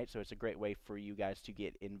Saturday night, so it's a great way for you guys to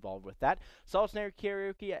get involved with that. Salt Snare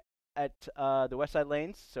Karaoke at the West Side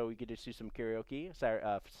Lanes, so we get to do some karaoke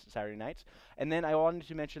Saturday nights. And then I wanted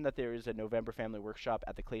to mention that there is a November Family Workshop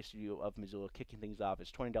at the Clay Studio of Missoula. Kicking things off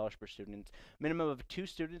is $20 per student, minimum of 2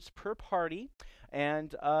 students per party,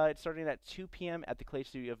 and it's starting at 2 p.m. at the Clay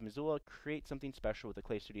Studio of Missoula. Create something special with the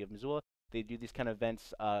Clay Studio of Missoula. They do these kind of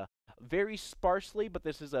events very sparsely, but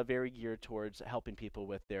this is very geared towards helping people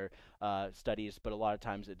with their studies. But a lot of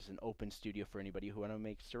times it's an open studio for anybody who want to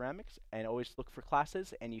make ceramics. And always look for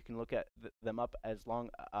classes, and you can look at them up as long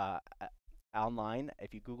online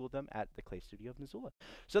if you Google them at the Clay Studio of Missoula.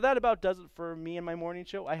 So that about does it for me and my morning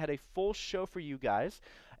show. I had a full show for you guys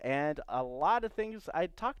and a lot of things I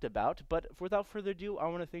talked about, but without further ado, I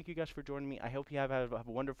want to thank you guys for joining me. I hope you have a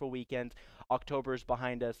wonderful weekend. October is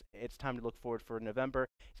behind us. It's time to look forward for November.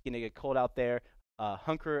 It's going to get cold out there.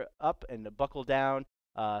 Hunker up and buckle down.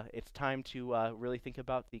 It's time to really think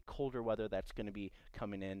about the colder weather that's going to be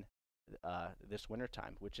coming in this winter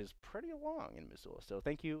time, which is pretty long in Missoula. So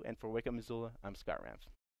thank you, and for Wake Up Missoula, I'm Scott Ramf.